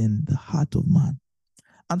is in the heart of man.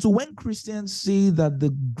 And so when Christians say that the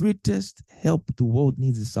greatest help the world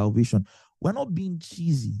needs is salvation, we're not being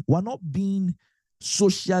cheesy. We're not being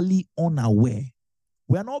socially unaware.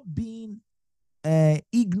 We're not being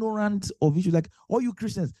ignorant of issues. Like, all you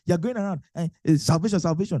Christians, you're going around and salvation,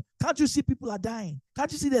 salvation. Can't you see people are dying?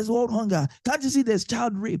 Can't you see there's world hunger? Can't you see there's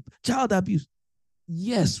child rape, child abuse?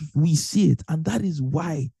 Yes, we see it. And that is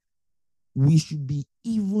why we should be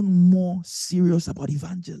even more serious about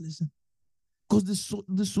evangelism. Because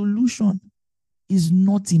the solution is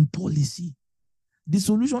not in policy. The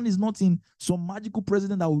solution is not in some magical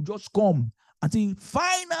president that will just come and say,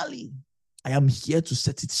 finally, I am here to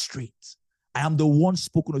set it straight. I am the one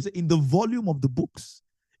spoken of. In the volume of the books,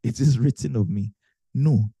 it is written of me.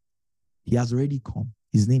 No, he has already come.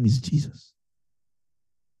 His name is Jesus.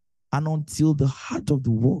 And until the heart of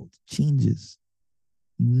the world changes,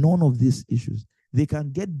 none of these issues, they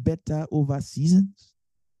can get better over seasons.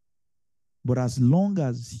 But as long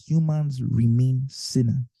as humans remain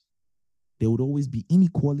sinners, there would always be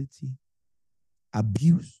inequality,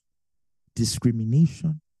 abuse,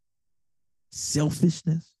 discrimination,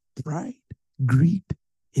 selfishness, pride, greed.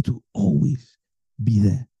 It will always be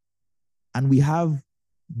there. And we have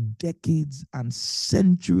decades and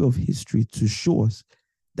centuries of history to show us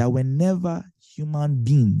that whenever human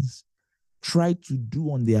beings try to do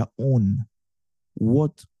on their own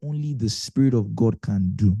what only the Spirit of God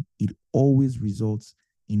can do, it always results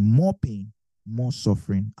in more pain, more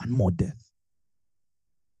suffering, and more death.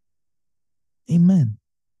 Amen.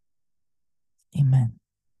 Amen.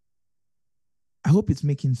 I hope it's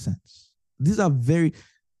making sense. These are very,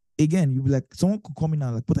 again, you'll be like, someone could come in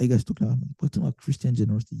and like, what are you guys talking about? We're talking about Christian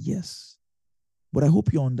generosity. Yes. But I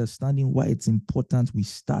hope you're understanding why it's important we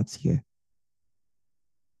start here.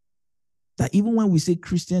 That even when we say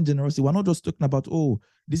Christian generosity, we're not just talking about, oh,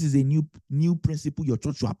 this is a new principle your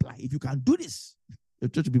church should apply. If you can do this, your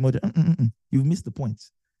church will be more. You've missed the point.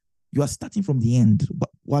 You are starting from the end, but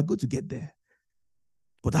we're going to get there.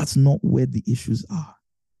 But that's not where the issues are.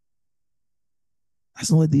 That's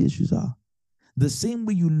not where the issues are. The same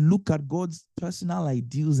way you look at God's personal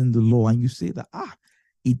ideals in the law and you say that,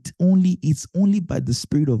 It's only by the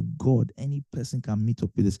Spirit of God any person can meet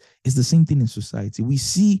up with this. It's the same thing in society. We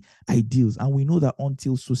see ideals, and we know that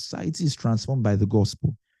until society is transformed by the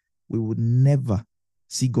gospel, we would never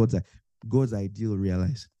see God's ideal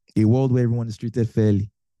realized. A world where everyone is treated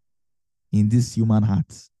fairly in this human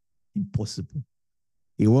heart. Impossible.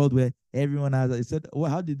 A world where everyone has, it said,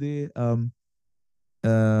 well, how did they in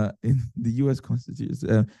the US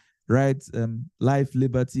Constitution, right? Life,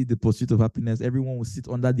 liberty, the pursuit of happiness. Everyone will sit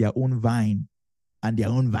under their own vine and their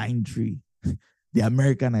own vine tree. The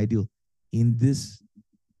American ideal. In this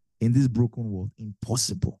broken world,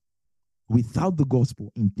 impossible. Without the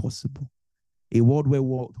gospel, impossible. A world where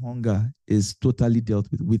world hunger is totally dealt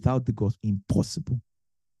with without the gospel, impossible.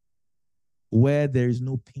 Where there is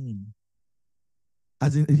no pain.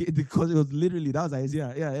 As in, because it was literally, that was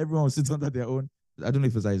Isaiah. Yeah, everyone sits under their own. I don't know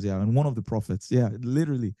if it was Isaiah and one of the prophets. Yeah,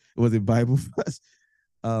 literally, it was a Bible verse.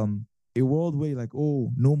 A world where like,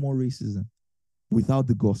 oh, no more racism without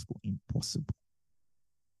the gospel, impossible.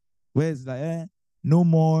 Where it's like, no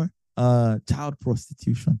more child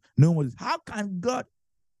prostitution. No more. How can God?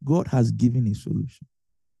 God has given a solution.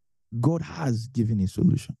 God has given a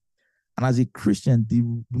solution. And as a Christian, the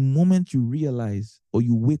moment you realize or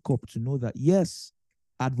you wake up to know that, yes,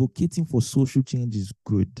 advocating for social change is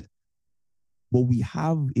good, but we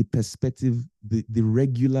have a perspective the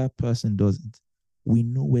regular person doesn't. We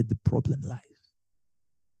know where the problem lies.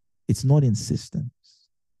 It's not in systems.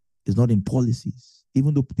 It's not in policies,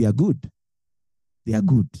 even though they are good. They are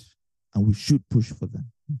good, and we should push for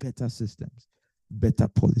them. Better systems, better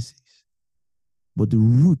policies. But the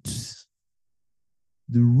root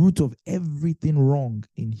of everything wrong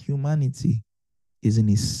in humanity is in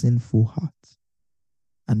a sinful heart.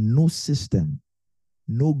 And no system,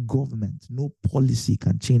 no government, no policy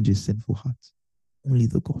can change a sinful heart. Only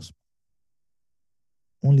the gospel.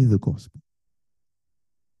 Only the gospel.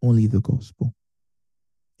 Only the gospel.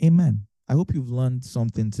 Amen. I hope you've learned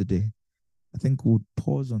something today. I think we'll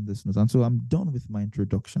pause on this note. And so I'm done with my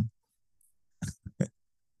introduction.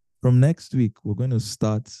 From next week, we're going to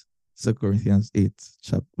start 2 Corinthians 8,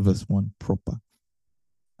 verse 1 proper.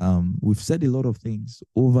 We've said a lot of things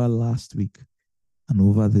over last week and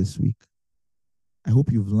over this week. I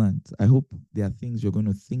hope you've learned. I hope there are things you're going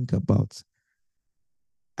to think about.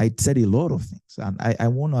 I said a lot of things, and I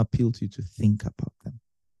want to appeal to you to think about them.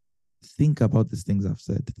 Think about these things I've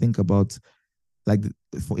said. Think about, like,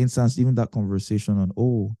 for instance, even that conversation on,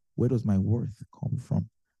 oh, where does my worth come from?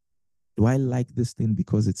 Do I like this thing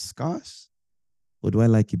because it's scarce? Or do I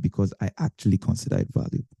like it because I actually consider it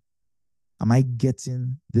valuable? Am I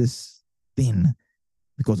getting this thing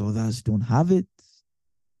because others don't have it?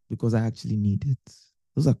 Because I actually need it?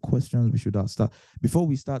 Those are questions we should ask. Before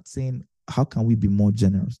we start saying, how can we be more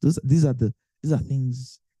generous? These are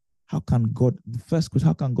things. How can God, the first question,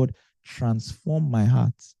 how can God transform my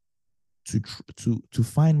heart to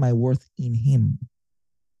find my worth in Him,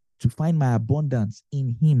 to find my abundance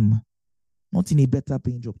in Him, not in a better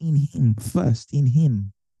paying job, in Him first, in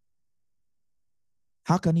Him.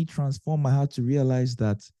 How can He transform my heart to realize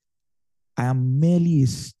that I am merely a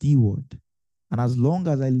steward? And as long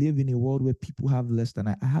as I live in a world where people have less than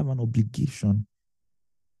I have an obligation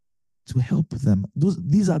to help them.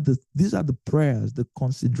 These are the prayers, the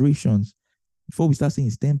considerations. Before we start saying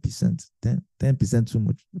it's 10%, 10% too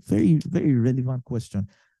much. Very, very relevant question.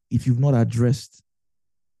 If you've not addressed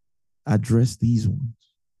these ones.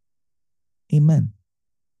 Amen.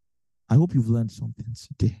 I hope you've learned something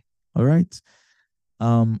today. All right.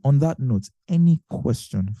 On that note, any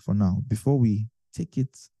question for now before we take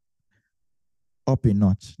it up a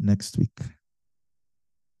notch next week?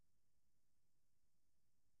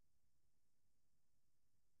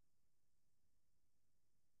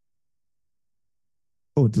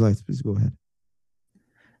 Oh, Delight, please go ahead.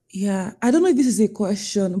 Yeah, I don't know if this is a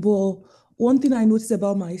question, but one thing I noticed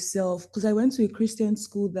about myself, because I went to a Christian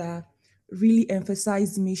school that really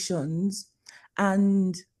emphasized missions,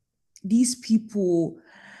 and these people,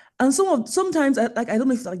 and sometimes I don't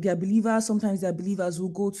know if like they're believers, sometimes they're believers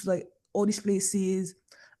who go to like all these places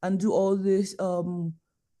and do all this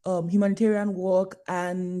humanitarian work,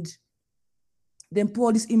 and then put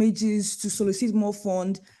all these images to solicit more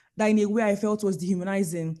fund that in a way I felt was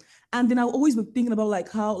dehumanizing. And then I'll always be thinking about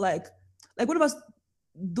like how like whenever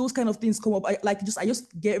those kind of things come up, I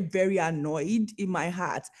just get very annoyed in my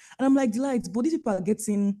heart. And I'm like, Delight, but these people are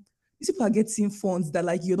getting funds that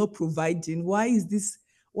like you're not providing. Why is this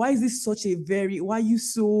such a very why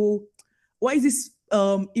is this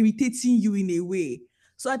irritating you in a way?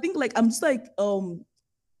 So I think like I'm just like I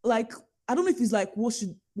don't know if it's like what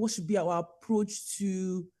should be our approach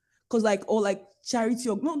to, because like, or like charity,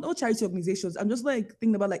 no charity organizations. I'm just like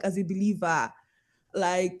thinking about like as a believer,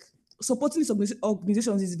 like supporting these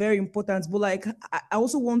organizations is very important, but like I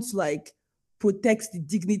also want to like protect the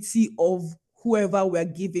dignity of whoever we're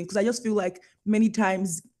giving, because I just feel like many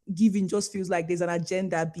times giving just feels like there's an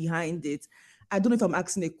agenda behind it. I don't know if I'm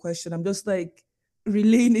asking a question. I'm just like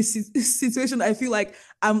relaying a situation. I feel like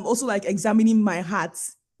I'm also like examining my heart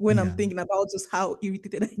when I'm Yeah. thinking about just how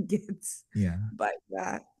irritated I get Yeah. by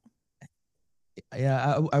that.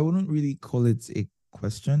 Yeah, I wouldn't really call it a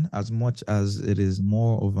question as much as it is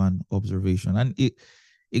more of an observation. And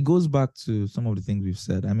it goes back to some of the things we've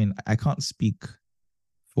said. I mean, I can't speak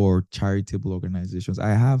for charitable organizations.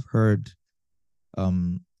 I have heard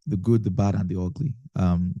the good, the bad, and the ugly.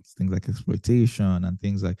 Things like exploitation and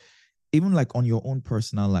things like, even like on your own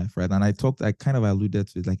personal life, right? And I kind of alluded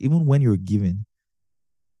to it, like even when you're giving,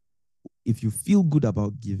 if you feel good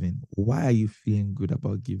about giving, why are you feeling good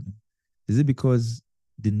about giving? Is it because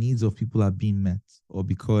the needs of people are being met, or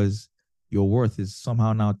because your worth is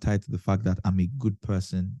somehow now tied to the fact that I'm a good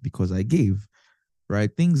person because I gave,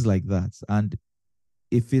 right? Things like that. And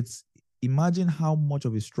imagine how much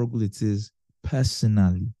of a struggle it is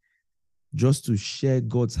personally just to share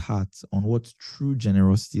God's heart on what true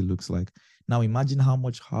generosity looks like. Now imagine how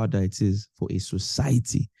much harder it is for a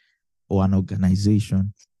society or an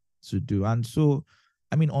organization to do. And so,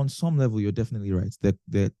 I mean, on some level, you're definitely right.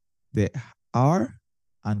 There are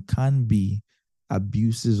and can be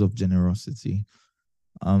abuses of generosity.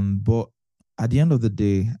 But at the end of the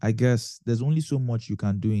day, I guess there's only so much you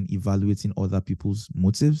can do in evaluating other people's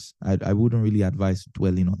motives. I wouldn't really advise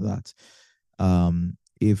dwelling on that.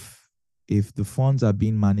 If the funds are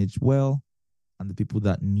being managed well and the people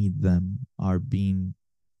that need them are being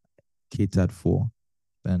catered for,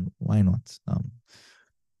 then why not?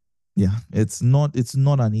 Yeah, it's not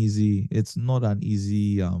an easy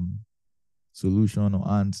solution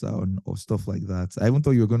or answer or stuff like that. I even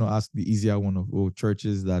thought you were going to ask the easier one of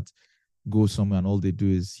churches that go somewhere and all they do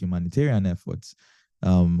is humanitarian efforts.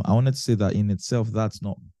 I wanted to say that in itself, that's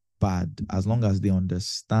not bad as long as they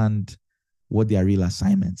understand what their real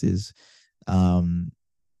assignment is. I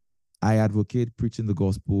advocate preaching the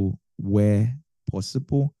gospel where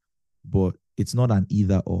possible, but it's not an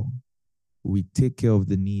either or. We take care of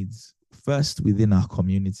the needs first within our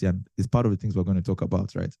community, and it's part of the things we're going to talk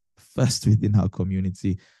about, right? First within our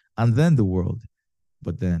community and then the world,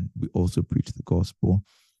 but then we also preach the gospel.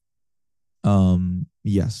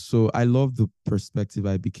 Yes, so I love the perspective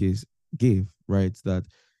IBK gave, right? That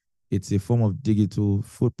it's a form of digital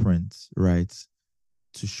footprint, right?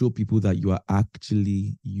 To show people that you are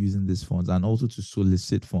actually using these funds, and also to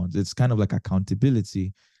solicit funds. It's kind of like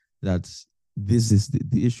accountability, that this is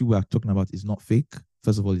the issue we are talking about is not fake.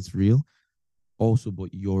 First of all, it's real. Also,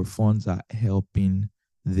 but your funds are helping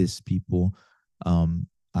these people.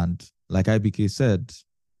 And like IBK said,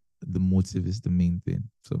 the motive is the main thing.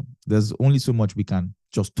 So there's only so much we can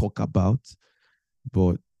just talk about,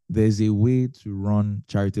 but there's a way to run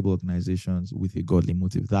charitable organizations with a godly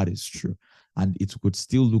motive. That is true. And it could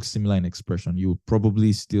still look similar in expression. You would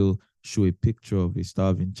probably still show a picture of a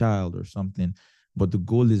starving child or something, but the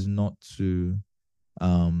goal is not to,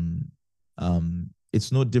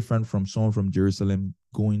 it's no different from someone from Jerusalem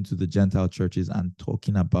going to the Gentile churches and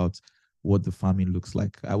talking about what the famine looks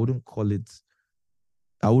like. I wouldn't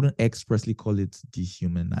expressly call it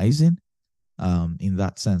dehumanizing in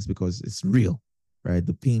that sense, because it's real, right?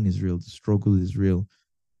 The pain is real, the struggle is real,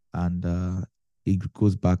 and it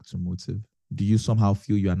goes back to motive. Do you somehow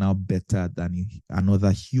feel you are now better than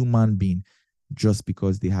another human being just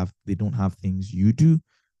because they don't have things you do?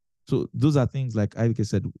 So those are things, like Ivike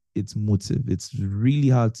said, it's motive. It's really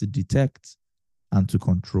hard to detect and to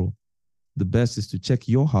control. The best is to check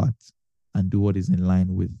your heart and do what is in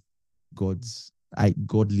line with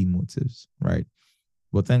godly motives, right?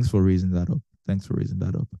 But thanks for raising that up.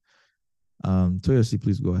 Toyosi,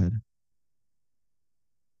 please go ahead.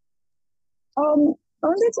 I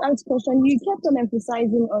wanted to ask a question. You kept on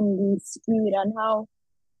emphasizing on the spirit and how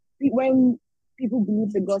when people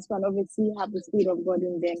believe the gospel and obviously have the spirit of God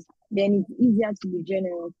in them, then it's easier to be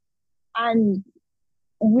generous. And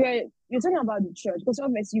you're talking about the church, because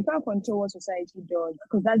obviously you can't control what society does,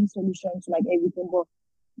 because that's the solution to like everything. But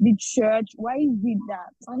the church, why is it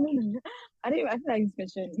that? I feel like this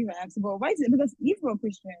question, if I ask, but why is it? Because if we're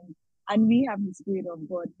Christians and we have the spirit of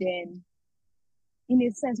God, then in a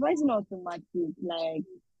sense, why is it not automatic? Like,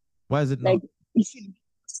 why is it like not? it should,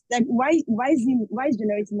 like why is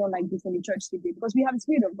generating not like this in the church today? Because we have the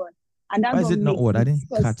spirit of God, and that's Why is what it not makes what? I it,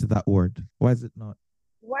 didn't catch that word. Why is it not?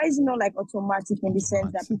 Why is it not like automatic in the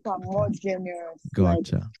sense that Automatic, people are more okay. generous?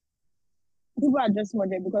 Gotcha. people are just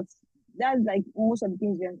wondering because that's like most of the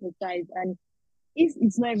things you emphasize. And if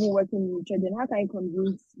it's not even working in the church, then how can you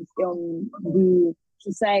convince the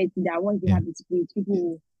society that once they Yeah. have the spirit, people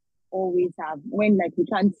will always have, when like we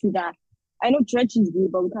can't see that. I know church is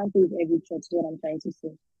good, but we can't say it every church, is what I'm trying to say.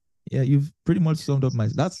 Yeah, you've pretty much summed up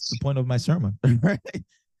that's the point of my sermon, right?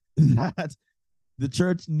 That the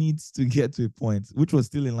church needs to get to a point, which was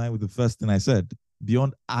still in line with the first thing I said,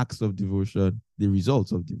 beyond acts of devotion, the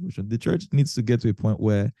results of devotion. The church needs to get to a point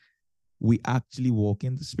where we actually walk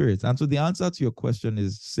in the Spirit. And so the answer to your question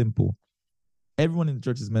is simple. Everyone in the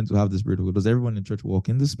church is meant to have the Spirit of God. Does everyone in church walk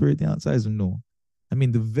in the Spirit? The answer is no. I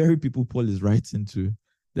mean, the very people Paul is writing to,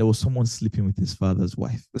 there was someone sleeping with his father's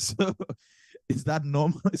wife. So is that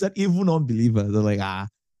normal? Is that even unbelievers? They're like,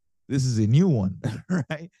 this is a new one,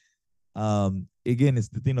 right? Again, it's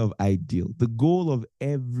the thing of ideal. The goal of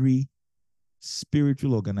every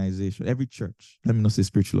spiritual organization, every church, let me not say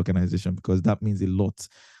spiritual organization because that means a lot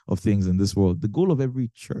of things in this world. The goal of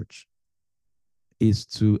every church is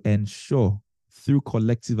to ensure through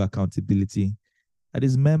collective accountability that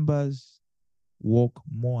its members walk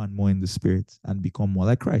more and more in the Spirit and become more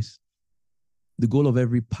like Christ. The goal of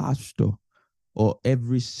every pastor or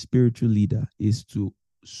every spiritual leader is to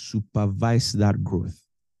supervise that growth.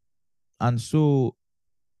 And so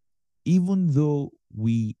even though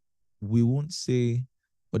we won't say,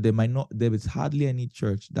 or there is hardly any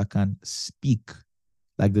church that can speak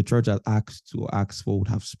like the church at Acts 2 or Acts 4 would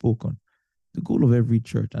have spoken. The goal of every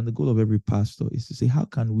church and the goal of every pastor is to say, how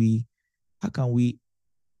can we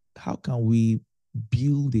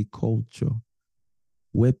build a culture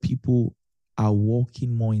where people are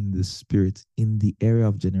walking more in the Spirit in the area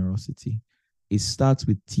of generosity? It starts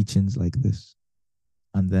with teachings like this,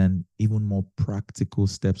 and then even more practical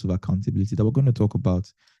steps of accountability that we're going to talk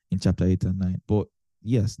about in chapter 8 and 9. But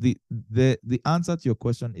yes, the answer to your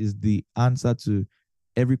question is the answer to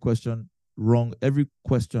every question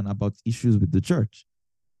about issues with the church.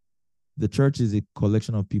 The church is a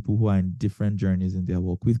collection of people who are in different journeys in their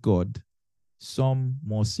walk with God, some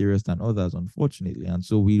more serious than others, unfortunately. And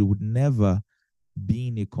so we would never be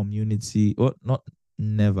in a community, or not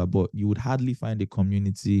never, but you would hardly find a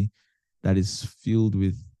community that is filled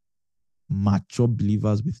with mature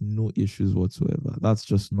believers with no issues whatsoever. That's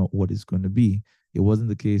just not what it's going to be. It wasn't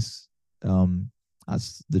the case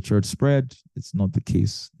as the church spread. It's not the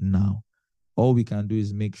case now. All we can do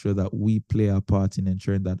is make sure that we play our part in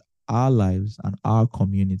ensuring that our lives and our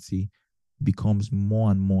community becomes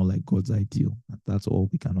more and more like God's ideal. That's all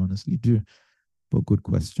we can honestly do. But good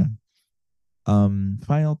question.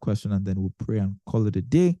 Final question, and then we'll pray and call it a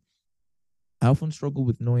day. I often struggle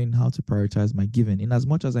with knowing how to prioritize my giving. In as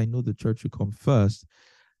much as I know the church will come first,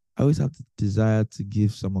 I always have the desire to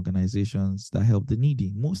give some organizations that help the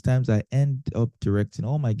needy. Most times I end up directing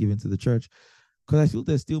all my giving to the church because I feel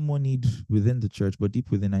there's still more need within the church, but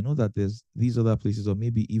deep within, I know that there's these other places or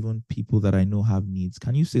maybe even people that I know have needs.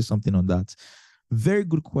 Can you say something on that? Very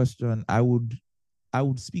good question. I would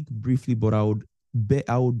speak briefly, but I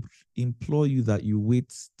would implore you that you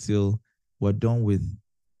wait till we're done with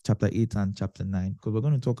chapter 8 and chapter 9, because we're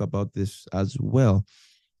going to talk about this as well.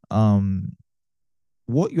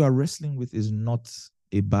 What you are wrestling with is not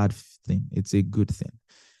a bad thing. It's a good thing.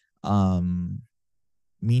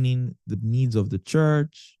 Meaning the needs of the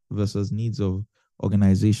church versus needs of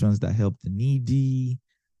organizations that help the needy,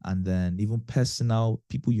 and then even personal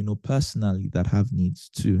people you know personally that have needs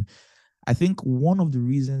too. I think one of the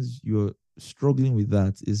reasons you're struggling with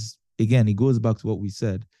that is, again, it goes back to what we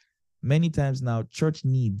said. Many times now, church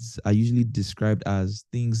needs are usually described as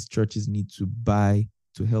things churches need to buy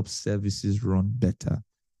to help services run better.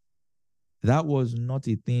 That was not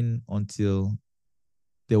a thing until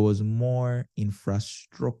there was more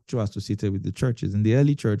infrastructure associated with the churches. In the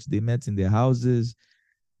early church, they met in their houses.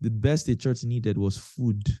 The best a church needed was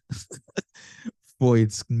food for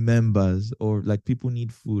its members, or like people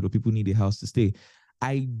need food or people need a house to stay.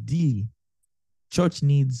 Ideally, church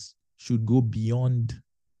needs should go beyond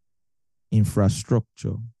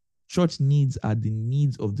infrastructure. Church needs are the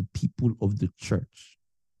needs of the people of the church.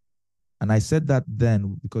 And I said that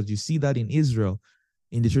then because you see that in Israel,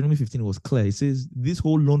 in Deuteronomy 15, it was clear. It says this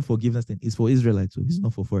whole loan forgiveness thing is for Israelites, so it's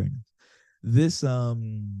not for foreigners. This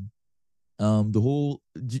the whole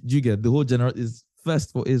you get the whole general is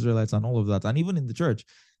first for Israelites and all of that. And even in the church,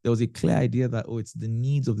 there was a clear idea that it's the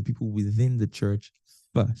needs of the people within the church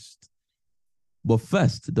first. But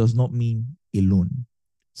first does not mean alone.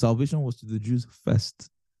 Salvation was to the Jews first,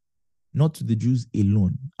 not to the Jews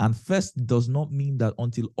alone. And first does not mean that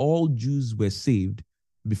until all Jews were saved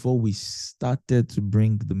before we started to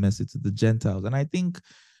bring the message to the Gentiles. And I think,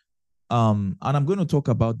 and I'm going to talk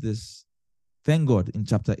about this thank God in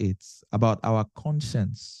chapter 8 about our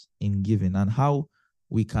conscience in giving and how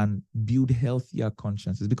we can build healthier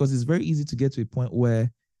consciences, because it's very easy to get to a point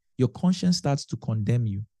where your conscience starts to condemn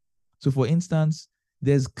you. So for instance,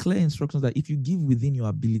 there's clear instructions that if you give within your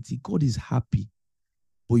ability, God is happy.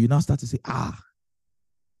 But you now start to say, I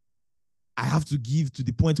have to give to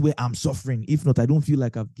the point where I'm suffering. If not, I don't feel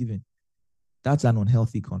like I've given. That's an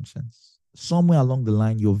unhealthy conscience. Somewhere along the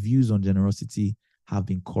line, your views on generosity have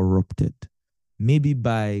been corrupted. Maybe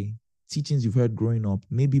by teachings you've heard growing up,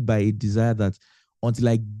 maybe by a desire that until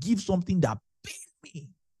I give something that pains me,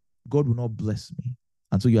 God will not bless me.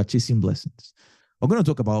 And so you are chasing blessings. We're going to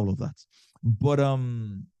talk about all of that. But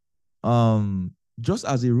just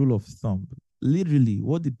as a rule of thumb, literally,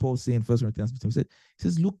 what did Paul say in 1 Corinthians 15? He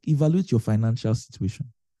says, look, evaluate your financial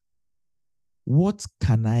situation. What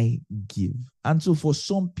can I give? And so for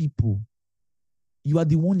some people, you are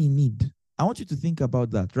the one in need. I want you to think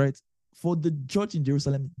about that, right? For the church in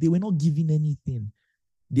Jerusalem, they were not giving anything.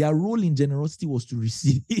 Their role in generosity was to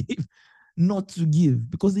receive, not to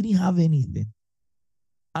give, because they didn't have anything.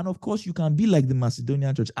 And of course, you can be like the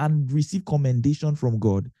Macedonian church and receive commendation from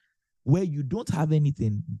God, where you don't have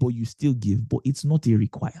anything, but you still give, but it's not a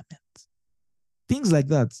requirement. Things like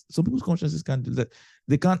that. Some people's consciences can't do that.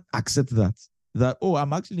 They can't accept that. That, oh,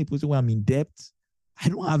 I'm actually in a position where I'm in debt. I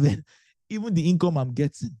don't have it. Even the income I'm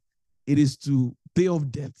getting, it is to pay off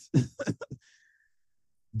debt.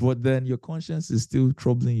 But then your conscience is still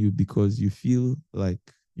troubling you because you feel like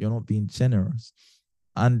you're not being generous.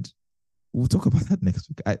 And we'll talk about that next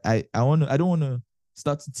week. I don't want to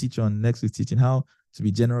start to teach on next week's teaching how to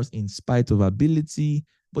be generous in spite of ability,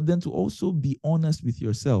 but then to also be honest with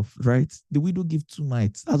yourself, right? The widow gave 2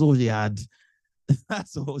 mites. That's all she had.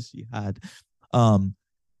 That's all she had.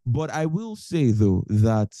 But I will say though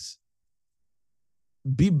that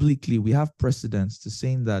biblically we have precedents to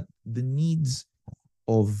saying that the needs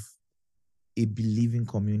of a believing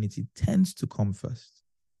community tends to come first.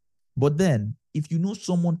 But then if you know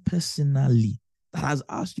someone personally that has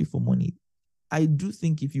asked you for money, I do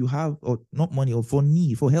think if you have, or not money, or for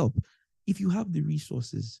need, for help, if you have the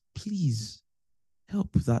resources, please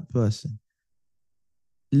help that person.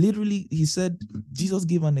 Literally, he said, Jesus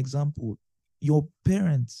gave an example. Your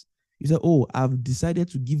parents, you said, oh, I've decided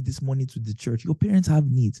to give this money to the church. Your parents have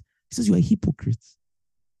needs. He says, you're a hypocrite,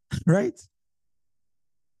 right?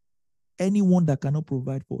 Anyone that cannot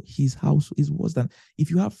provide for his house is worse than, if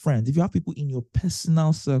you have friends, if you have people in your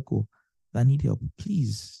personal circle that need help,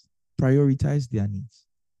 please prioritize their needs.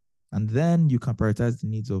 And then you can prioritize the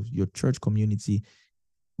needs of your church community.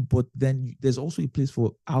 But then there's also a place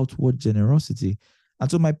for outward generosity. And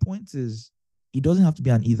so my point is, it doesn't have to be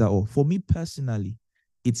an either or. For me personally,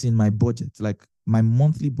 it's in my budget, like my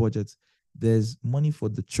monthly budget. There's money for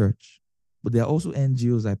the church, but there are also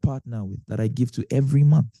NGOs I partner with that I give to every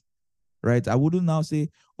month, right? I wouldn't now say,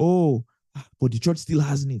 oh, but the church still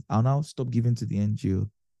has needs. I'll now stop giving to the NGO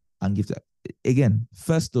and give to, again,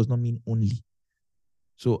 first does not mean only.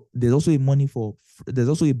 So there's also there's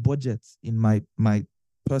also a budget in my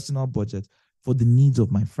personal budget for the needs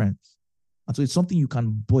of my friends. And so it's something you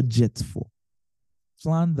can budget for.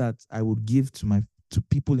 Plan that I would give to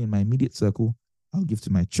people in my immediate circle. I'll give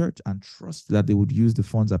to my church and trust that they would use the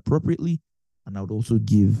funds appropriately. And I would also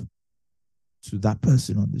give to that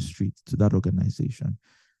person on the street, to that organization.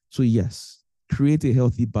 So yes, create a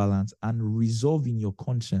healthy balance and resolve in your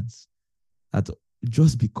conscience that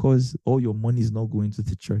just because all your money is not going to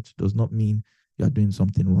the church does not mean you are doing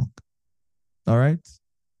something wrong. All right?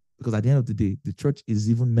 Because at the end of the day, the church is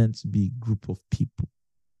even meant to be a group of people.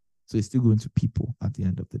 So it's still going to people at the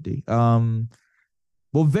end of the day.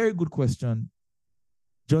 But very good question.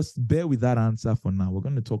 Just bear with that answer for now. We're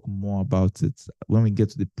going to talk more about it when we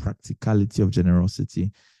get to the practicality of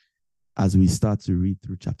generosity as we start to read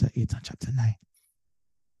through chapter 8 and chapter 9.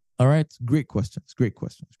 All right. Great questions.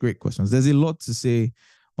 There's a lot to say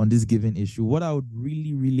on this given issue. What I would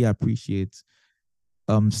really, really appreciate,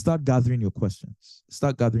 start gathering your questions.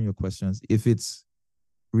 If it's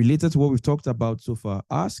related to what we've talked about so far,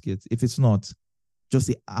 ask it. If it's not, just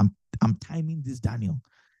say, I'm timing this, Daniel.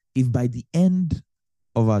 If by the end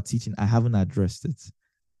of our teaching, I haven't addressed it,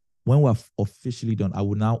 when we're officially done, I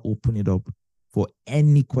will now open it up for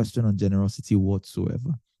any question on generosity whatsoever.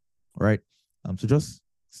 All right. So just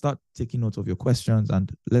start taking notes of your questions and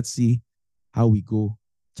let's see how we go.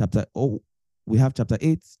 We have chapter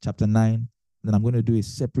 8, chapter 9. Then I'm going to do a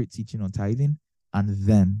separate teaching on tithing, and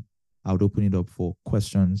then I would open it up for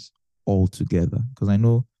questions all together, because I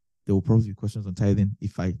know there will probably be questions on tithing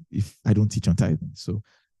if I don't teach on tithing. So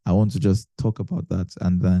I want to just talk about that,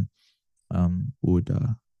 and then would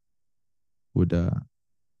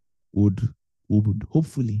we would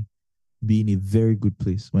hopefully be in a very good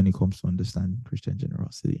place when it comes to understanding Christian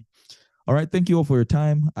generosity. All right. Thank you all for your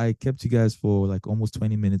time. I kept you guys for like almost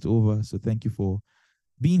 20 minutes over. So thank you for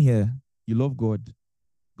being here. You love God.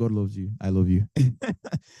 God loves you. I love you.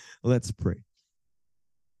 Let's pray.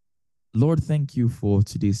 Lord, thank you for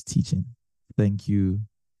today's teaching. Thank you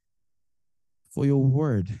for your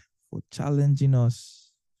word, for challenging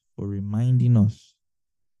us, for reminding us,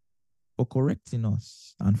 for correcting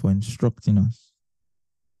us, and for instructing us.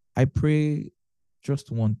 I pray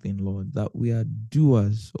just one thing, Lord, that we are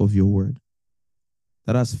doers of your word.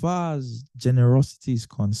 That as far as generosity is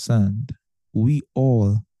concerned, we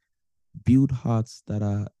all build hearts that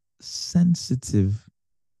are sensitive,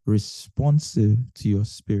 responsive to your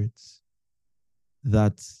spirits,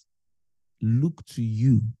 that look to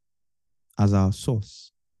you as our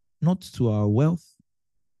source, not to our wealth,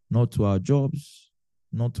 not to our jobs,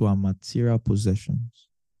 not to our material possessions,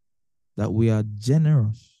 that we are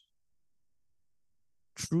generous,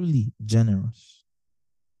 truly generous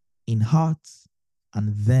in heart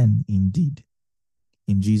and then in deed.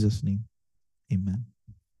 In Jesus' name, amen.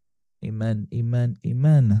 Amen, amen,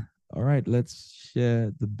 amen. All right, let's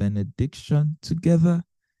share the benediction together.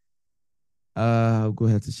 I'll go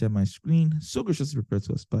ahead to share my screen. So graciously prepared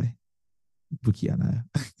to us by Buki and I.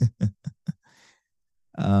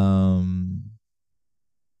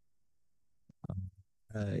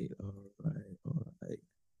 All right.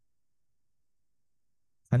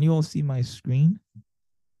 Can you all see my screen?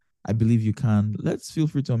 I believe you can. Let's feel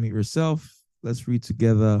free to unmute yourself. Let's read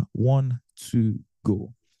together. 1, 2,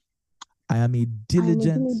 go. I am a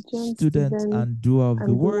diligent student and doer of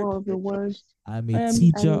the word. I am a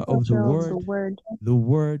teacher of the word. The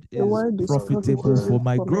word is profitable for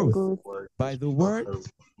my growth. By the word,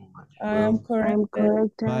 I am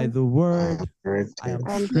corrected. by the word, I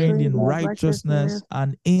am trained in righteousness,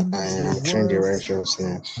 and in the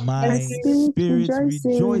word, my spirit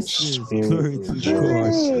rejoices. Glory to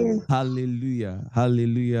God. Hallelujah.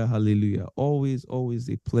 Hallelujah. Hallelujah. Always, always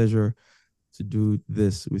a pleasure to do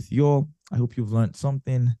this with you all. I hope you've learned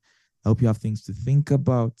something. I hope you have things to think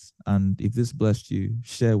about. And if this blessed you,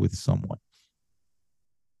 share with someone.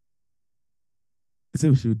 I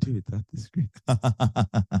said we should do it at the screen.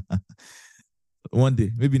 One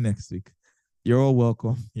day, maybe next week. You're all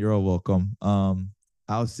welcome. You're all welcome.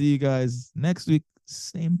 I'll see you guys next week,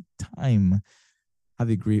 same time. Have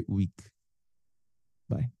a great week.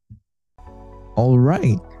 Bye. All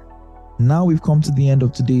right. Now we've come to the end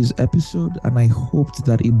of today's episode, and I hoped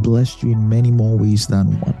that it blessed you in many more ways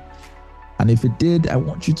than one. And if it did, I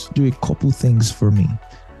want you to do a couple things for me.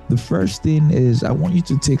 The first thing is I want you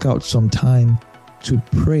to take out some time to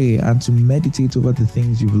pray and to meditate over the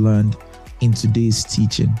things you've learned in today's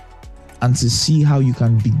teaching, and to see how you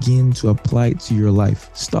can begin to apply it to your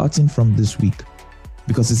life, starting from this week.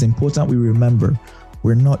 Because it's important we remember,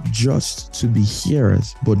 we're not just to be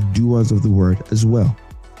hearers, but doers of the word as well.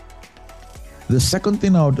 The second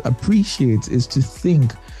thing I would appreciate is to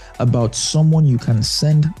think about someone you can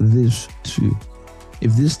send this to.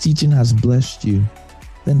 If this teaching has blessed you,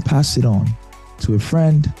 then pass it on to a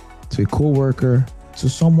friend, to a co-worker, to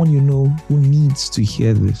someone you know who needs to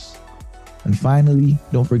hear this. And finally,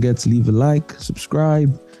 don't forget to leave a like,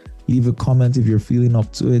 subscribe, leave a comment if you're feeling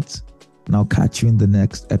up to it, and I'll catch you in the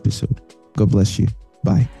next episode. God bless you.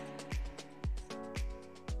 Bye.